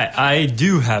 But I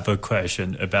do have a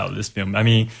question about this film.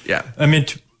 Yeah.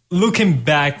 Looking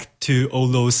back to all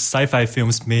those sci-fi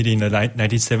films made in the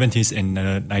 1970s and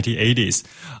 1980s,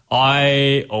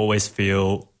 I always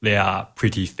feel they are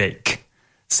pretty fake.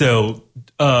 So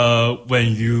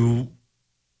when you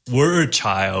were a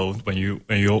child, when you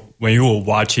were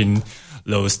watching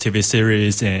those TV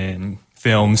series and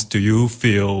films, do you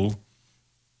feel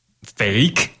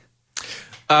fake?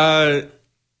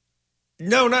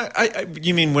 No, not.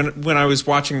 You mean when I was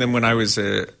watching them when I was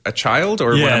a child,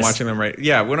 or yes. when I'm watching them right?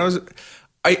 Yeah, when I was.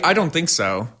 I don't think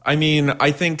so. I mean,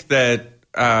 I think that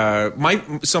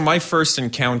my first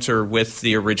encounter with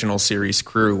the original series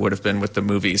crew would have been with the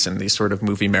movies and these sort of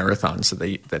movie marathons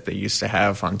that they used to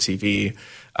have on TV.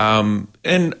 And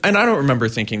I don't remember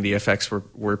thinking the effects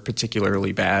were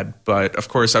particularly bad, but of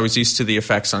course I was used to the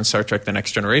effects on Star Trek: The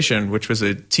Next Generation, which was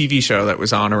a TV show that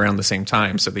was on around the same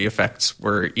time, so the effects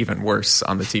were even worse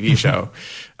on the TV show.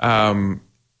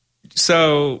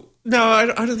 So no, I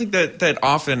don't think that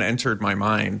often entered my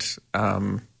mind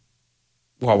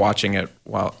while watching it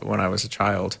when I was a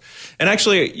child. And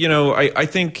actually, I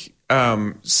think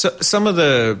some of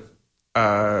the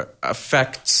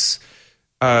effects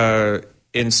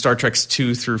in Star Treks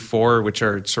 2 through 4, which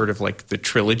are sort of like the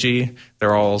trilogy,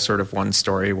 they're all sort of one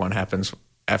story, one happens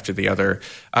after the other.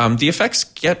 The effects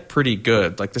get pretty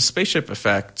good. Like the spaceship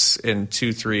effects in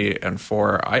 2, 3, and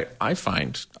 4, I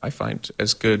find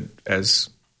as good as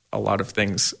a lot of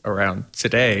things around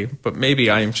today. But maybe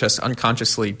I am just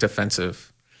unconsciously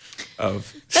defensive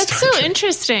of That's Star so Trek.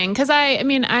 interesting, because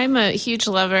I'm a huge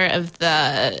lover of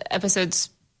the episodes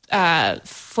 4,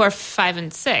 5,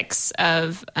 and 6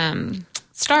 of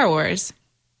Star Wars,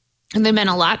 and they meant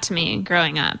a lot to me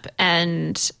growing up.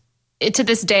 And to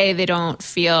this day, they don't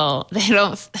feel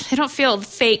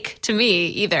fake to me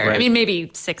either. Right. I mean,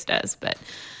 maybe 6 does, but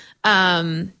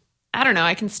I don't know.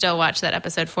 I can still watch that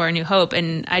episode 4, A New Hope,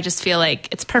 and I just feel like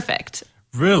it's perfect.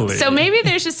 Really? So maybe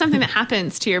there's just something that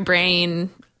happens to your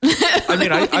brain. I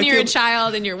mean, when you're a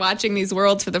child and you're watching these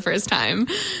worlds for the first time.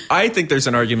 I think there's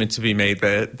an argument to be made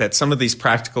that some of these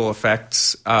practical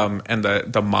effects and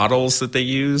the models that they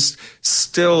used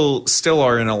still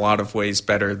are in a lot of ways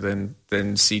better than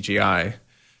CGI.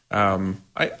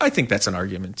 I think that's an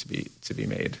argument to be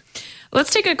made.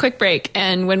 Let's take a quick break,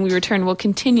 and when we return, we'll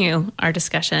continue our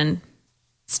discussion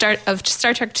of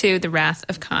Star Trek II: The Wrath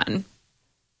of Khan.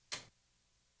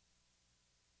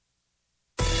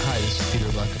 Hi, this is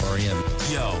Peter Buck of REM.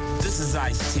 Yo, this is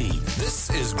Ice-T. This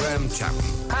is Graham Chapman.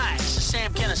 Hi, this is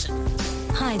Sam Kinison.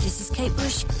 Hi, this is Kate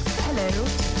Bush. Hello,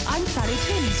 I'm Sally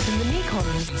Timms from the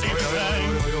Nikons.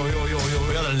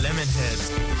 We got the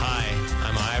Lemonheads. Hi,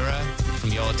 I'm Ira from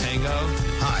Yola Tango.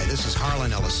 Hi, this is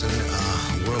Harlan Ellison,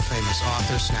 world-famous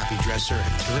author, snappy dresser,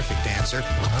 and terrific dancer.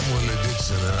 I'm Willie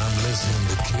Dixon, and I'm listening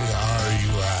to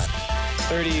KRUI.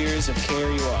 30 years of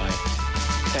KRUI.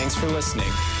 Thanks for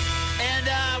listening.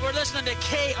 And we're listening to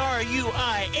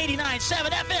KRUI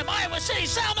 89.7 FM, Iowa City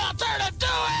Sound Alternative. Do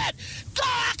it!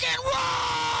 Rock and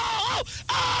roll!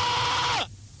 Ah!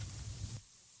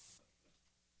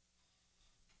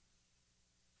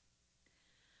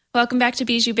 Welcome back to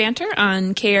Bijou Banter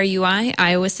on KRUI,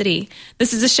 Iowa City.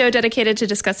 This is a show dedicated to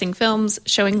discussing films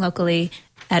showing locally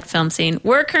at Film Scene.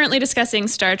 We're currently discussing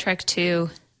Star Trek II: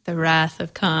 The Wrath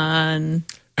of Khan.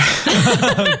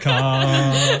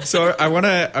 So I want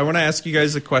to ask you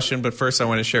guys a question, but first I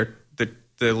want to share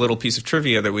the little piece of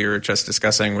trivia that we were just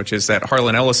discussing, which is that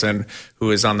Harlan Ellison,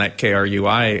 who is on that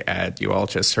KRUI ad you all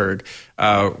just heard,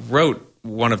 wrote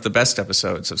one of the best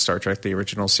episodes of Star Trek, the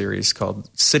original series, called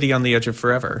City on the Edge of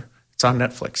Forever. It's on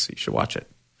Netflix. You should watch it.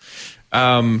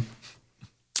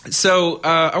 So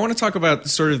I want to talk about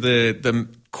sort of the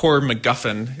core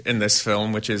MacGuffin in this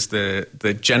film, which is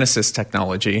the Genesis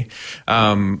technology.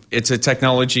 It's a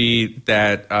technology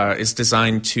that is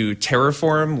designed to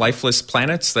terraform lifeless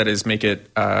planets, that is, make it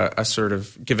a sort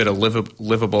of give it a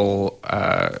livable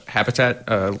habitat,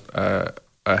 a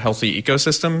healthy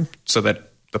ecosystem, so that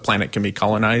the planet can be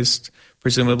colonized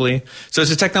presumably. So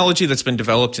it's a technology that's been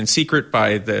developed in secret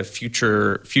by the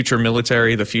future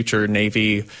military, the future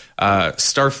Navy,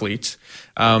 Starfleet.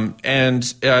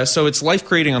 So it's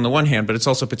life-creating on the one hand, but it's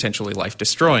also potentially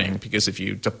life-destroying, because if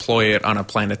you deploy it on a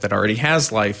planet that already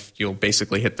has life, you'll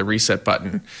basically hit the reset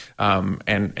button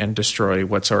and destroy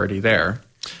what's already there.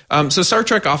 So Star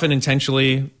Trek often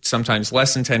intentionally, sometimes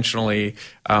less intentionally,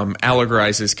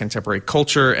 allegorizes contemporary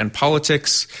culture and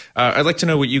politics. I'd like to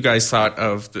know what you guys thought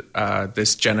of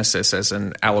this Genesis as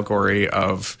an allegory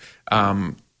of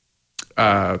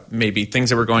maybe things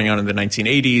that were going on in the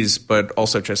 1980s, but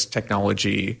also just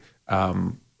technology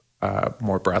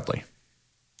more broadly.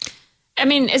 I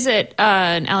mean, is it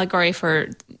an allegory for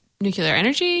nuclear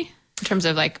energy in terms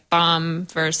of like bomb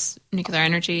versus nuclear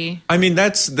energy? I mean,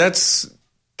 that's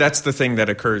the thing that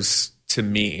occurs to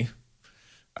me,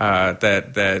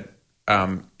 that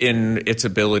in its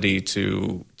ability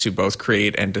to both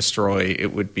create and destroy,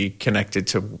 it would be connected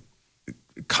to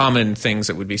common things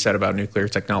that would be said about nuclear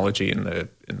technology in the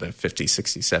 50s,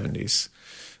 60s,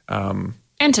 70s.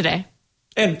 And today.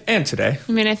 And today.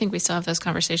 I mean, I think we still have those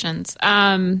conversations.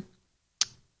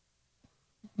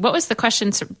 What was the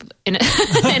question in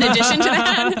addition to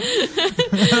that?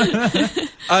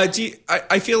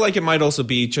 I feel like it might also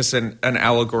be just an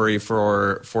allegory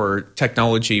for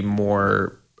technology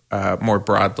more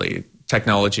broadly.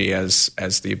 Technology as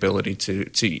the ability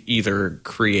to either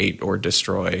create or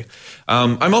destroy.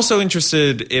 I'm also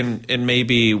interested in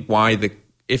maybe why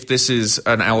if this is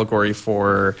an allegory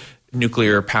for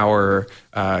nuclear power,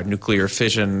 nuclear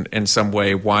fission in some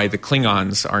way, why the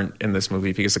Klingons aren't in this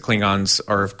movie, because the Klingons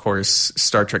are, of course,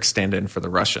 Star Trek stand-in for the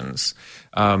Russians.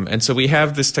 And so we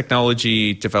have this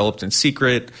technology developed in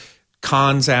secret,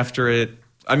 cons after it.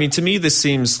 I mean, to me, this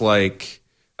seems like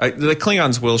the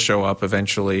Klingons will show up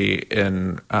eventually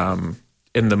in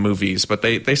the movies, but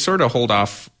they sort of hold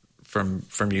off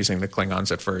from using the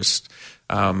Klingons at first.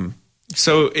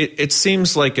 So it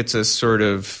seems like it's a sort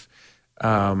of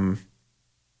a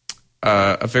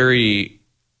very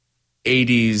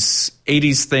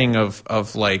 80s thing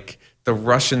of like the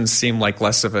Russians seem like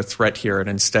less of a threat here, and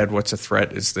instead what's a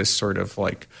threat is this sort of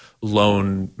like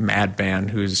lone madman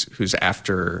who's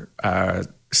after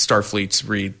Starfleet's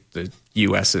read the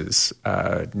US's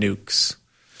nukes.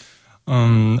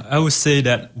 I would say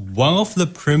that one of the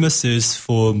premises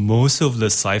for most of the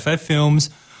sci-fi films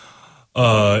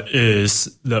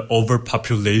is the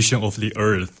overpopulation of the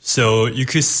Earth. So you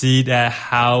could see that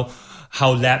how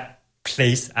that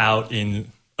plays out in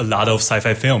a lot of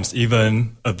sci-fi films,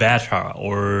 even Avatar,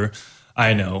 or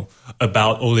I know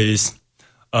about all these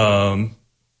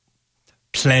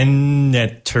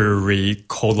planetary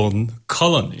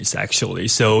colonies. Actually,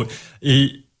 so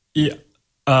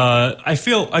I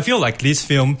feel like this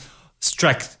film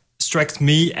strikes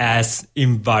me as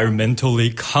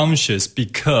environmentally conscious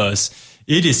because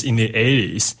it is in the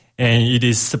 80s, and it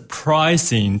is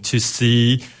surprising to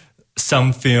see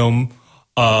some film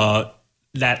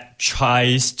that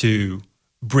tries to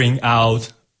bring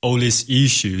out all these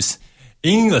issues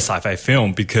in a sci-fi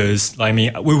film, because I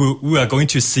mean we are going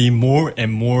to see more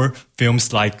and more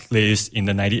films like this in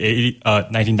the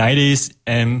 1990s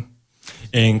and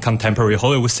in contemporary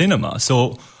Hollywood cinema.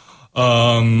 So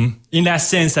in that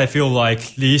sense, I feel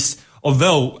like this,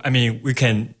 although I mean we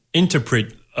can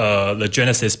interpret the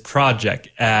Genesis project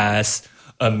as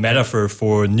a metaphor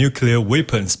for nuclear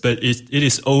weapons, but it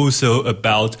is also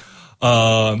about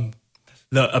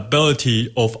the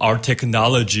ability of our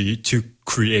technology to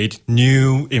create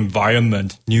new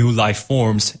environment, new life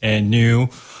forms, and new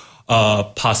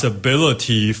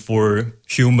possibility for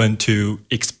human to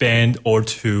expand or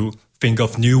to think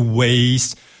of new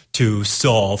ways to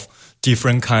solve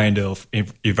different kind of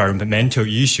environmental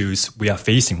issues we are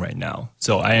facing right now.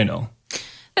 So I don't know.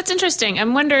 That's interesting.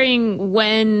 I'm wondering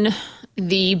when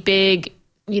the big,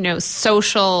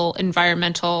 social,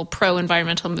 environmental,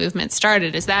 pro-environmental movement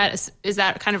started. Is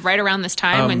that kind of right around this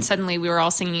time when suddenly we were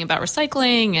all singing about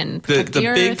recycling and protect the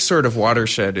earth? The big sort of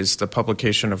watershed is the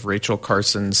publication of Rachel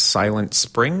Carson's Silent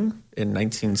Spring in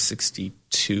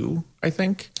 1962, I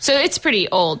think. So it's pretty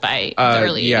old by the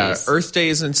early 80s. Yeah, Earth Day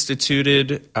is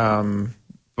instituted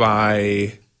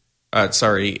by...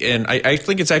 and I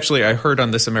think it's actually, I heard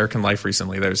on This American Life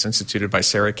recently that it was instituted by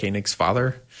Sarah Koenig's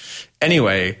father.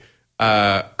 Anyway,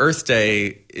 Earth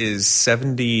Day is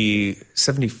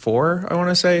 74, I want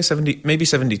to say, 70, maybe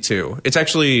 72. It's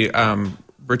actually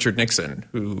Richard Nixon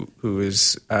who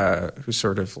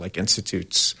sort of like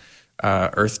institutes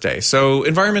Earth Day. So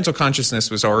environmental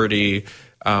consciousness was already,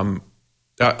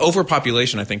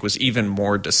 overpopulation, I think, was even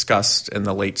more discussed in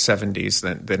the late 70s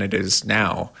than it is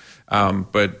now.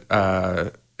 But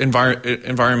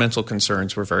environmental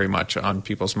concerns were very much on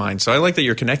people's minds. So I like that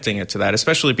you're connecting it to that,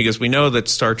 especially because we know that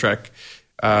Star Trek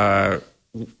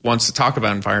wants to talk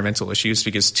about environmental issues,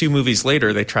 because 2 movies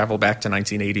later they travel back to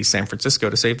 1980 San Francisco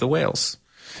to save the whales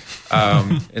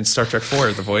in Star Trek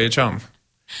IV, The Voyage Home.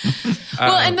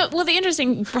 The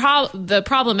interesting, the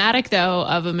problematic though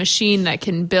of a machine that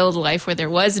can build life where there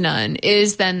was none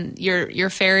is then you're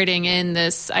ferreting in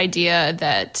this idea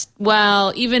that,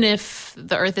 well, even if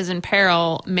the Earth is in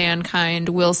peril,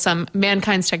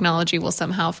 mankind's technology will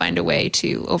somehow find a way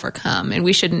to overcome, and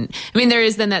we shouldn't. I mean, there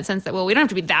is then that sense that, well, we don't have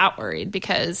to be that worried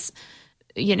because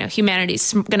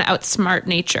humanity's going to outsmart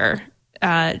nature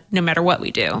no matter what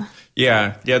we do.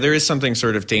 Yeah, there is something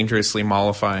sort of dangerously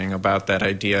mollifying about that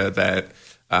idea that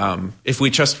if we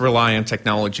just rely on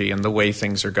technology and the way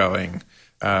things are going,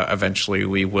 eventually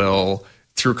we will,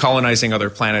 through colonizing other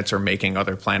planets or making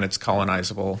other planets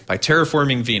colonizable, by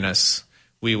terraforming Venus,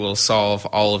 we will solve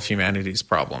all of humanity's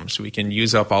problems. We can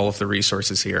use up all of the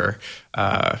resources here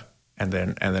and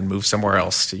then move somewhere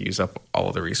else to use up all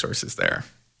of the resources there.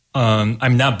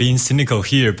 I'm not being cynical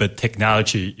here, but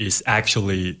technology is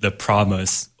actually the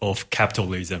promise of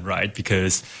capitalism, right?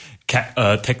 Because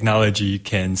technology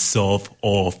can solve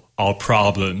all of our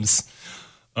problems.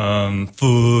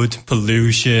 Food,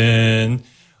 pollution,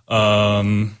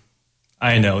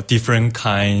 different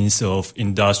kinds of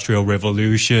industrial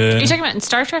revolution. Are you talking about in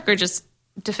Star Trek or just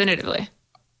definitively?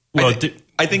 Well,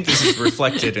 I think this is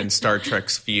reflected in Star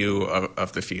Trek's view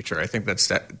of the future. I think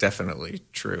that's definitely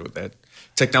true, that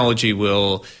technology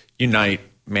will unite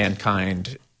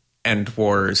mankind, end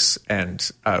wars, and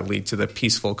lead to the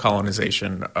peaceful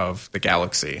colonization of the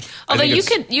galaxy. Although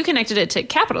you connected it to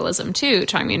capitalism too,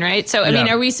 Changmin, right? So I mean,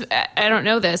 are we? I don't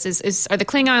know this. Are the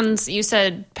Klingons? You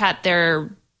said, Pat,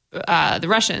 they're the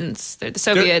Russians, they're the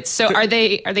Soviets. Are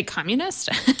they communist?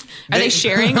 Are they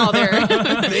sharing all their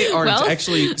They aren't. wealth?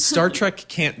 Actually, Star Trek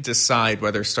can't decide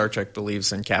whether Star Trek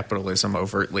believes in capitalism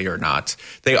overtly or not.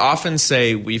 They often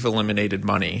say we've eliminated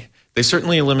money. They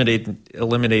certainly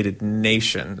eliminated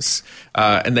nations,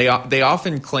 and they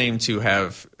often claim to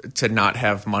not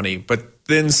have money. But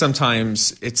then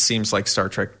sometimes it seems like Star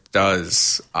Trek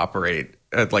does operate,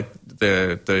 like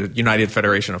the United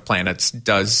Federation of Planets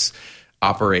does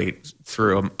operate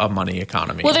through a money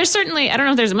economy. Well, there's certainly, I don't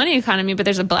know if there's a money economy, but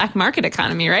there's a black market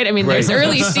economy, right? I mean, there's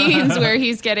early scenes where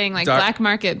he's getting black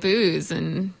market booze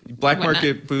and black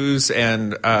market booze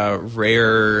and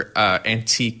rare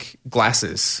antique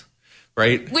glasses,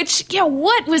 right? Which,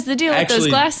 what was the deal with those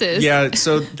glasses? Yeah,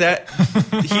 so that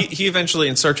he eventually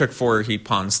in Star Trek IV he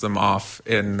pawns them off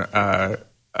in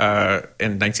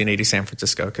 1980 San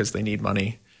Francisco because they need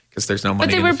money because there's no money.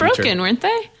 But they were broken, weren't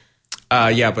they?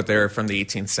 Yeah, but they're from the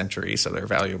 18th century, so they're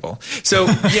valuable. So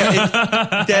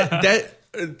yeah,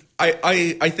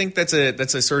 I think that's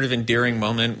a sort of endearing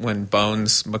moment when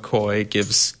Bones McCoy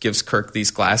gives Kirk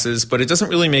these glasses, but it doesn't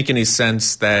really make any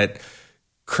sense that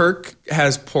Kirk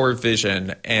has poor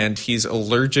vision and he's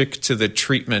allergic to the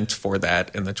treatment for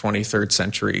that in the 23rd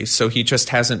century, so he just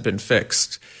hasn't been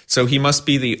fixed. So he must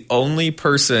be the only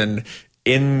person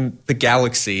in the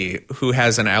galaxy who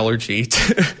has an allergy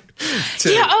to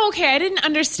I didn't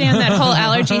understand that whole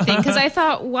allergy thing because I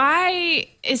thought, why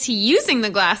is he using the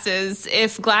glasses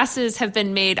if glasses have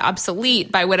been made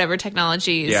obsolete by whatever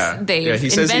technologies they've invented? He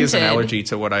says he has an allergy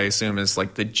to what I assume is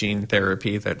like the gene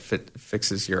therapy that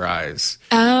fixes your eyes.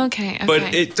 Oh, okay.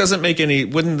 But it doesn't make any.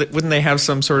 Wouldn't they have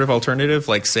some sort of alternative,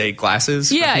 like say glasses?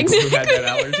 For people who had that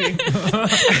allergy.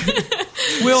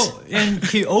 Well, and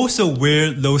he also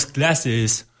wear those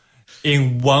glasses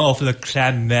in one of the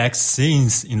climax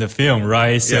scenes in the film,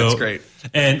 right? So, it's great.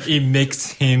 And it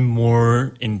makes him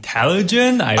more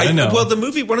intelligent? I don't know. Well,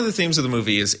 one of the themes of the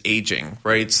movie is aging,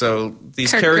 right? So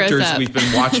these characters we've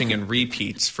been watching in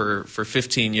repeats for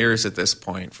 15 years at this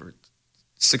point, for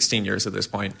 16 years at this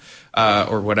point,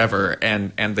 or whatever,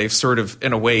 and they've sort of,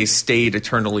 in a way, stayed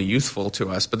eternally youthful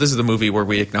to us. But this is the movie where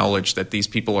we acknowledge that these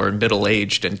people are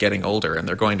middle-aged and getting older, and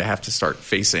they're going to have to start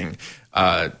facing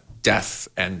death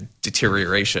and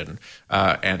deterioration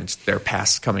and their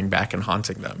past coming back and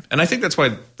haunting them. And I think that's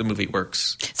why the movie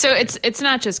works. So it's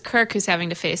not just Kirk who's having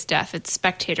to face death, it's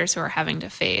spectators who are having to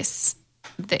face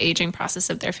the aging process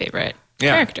of their favorite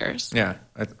characters. Yeah,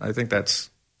 I think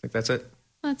that's it.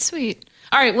 That's sweet.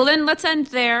 All right, well then let's end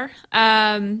there.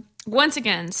 Once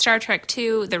again, Star Trek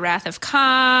II, The Wrath of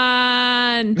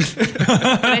Khan. Did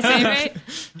I say it right?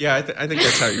 Yeah, I think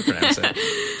that's how you pronounce it.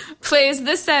 Plays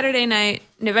this Saturday night,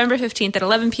 November 15th at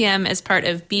 11 p.m. as part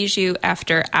of Bijou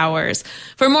After Hours.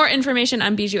 For more information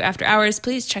on Bijou After Hours,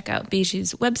 please check out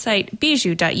Bijou's website,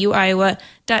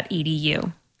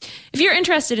 bijou.uiowa.edu. If you're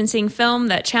interested in seeing film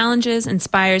that challenges,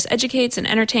 inspires, educates, and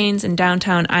entertains in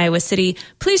downtown Iowa City,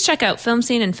 please check out Film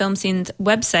Scene and Film Scene's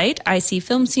website,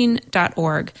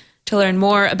 icfilmscene.org. To learn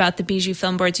more about the Bijou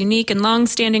Film Board's unique and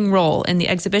long-standing role in the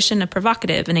exhibition of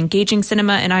provocative and engaging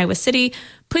cinema in Iowa City,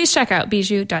 please check out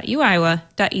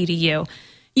bijou.uiowa.edu.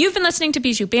 You've been listening to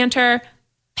Bijou Banter.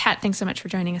 Pat, thanks so much for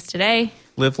joining us today.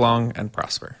 Live long and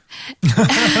prosper.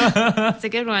 That's a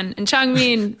good one. And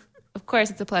Changmin, of course,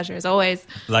 it's a pleasure as always.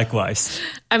 Likewise.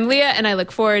 I'm Leah, and I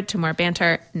look forward to more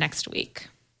banter next week.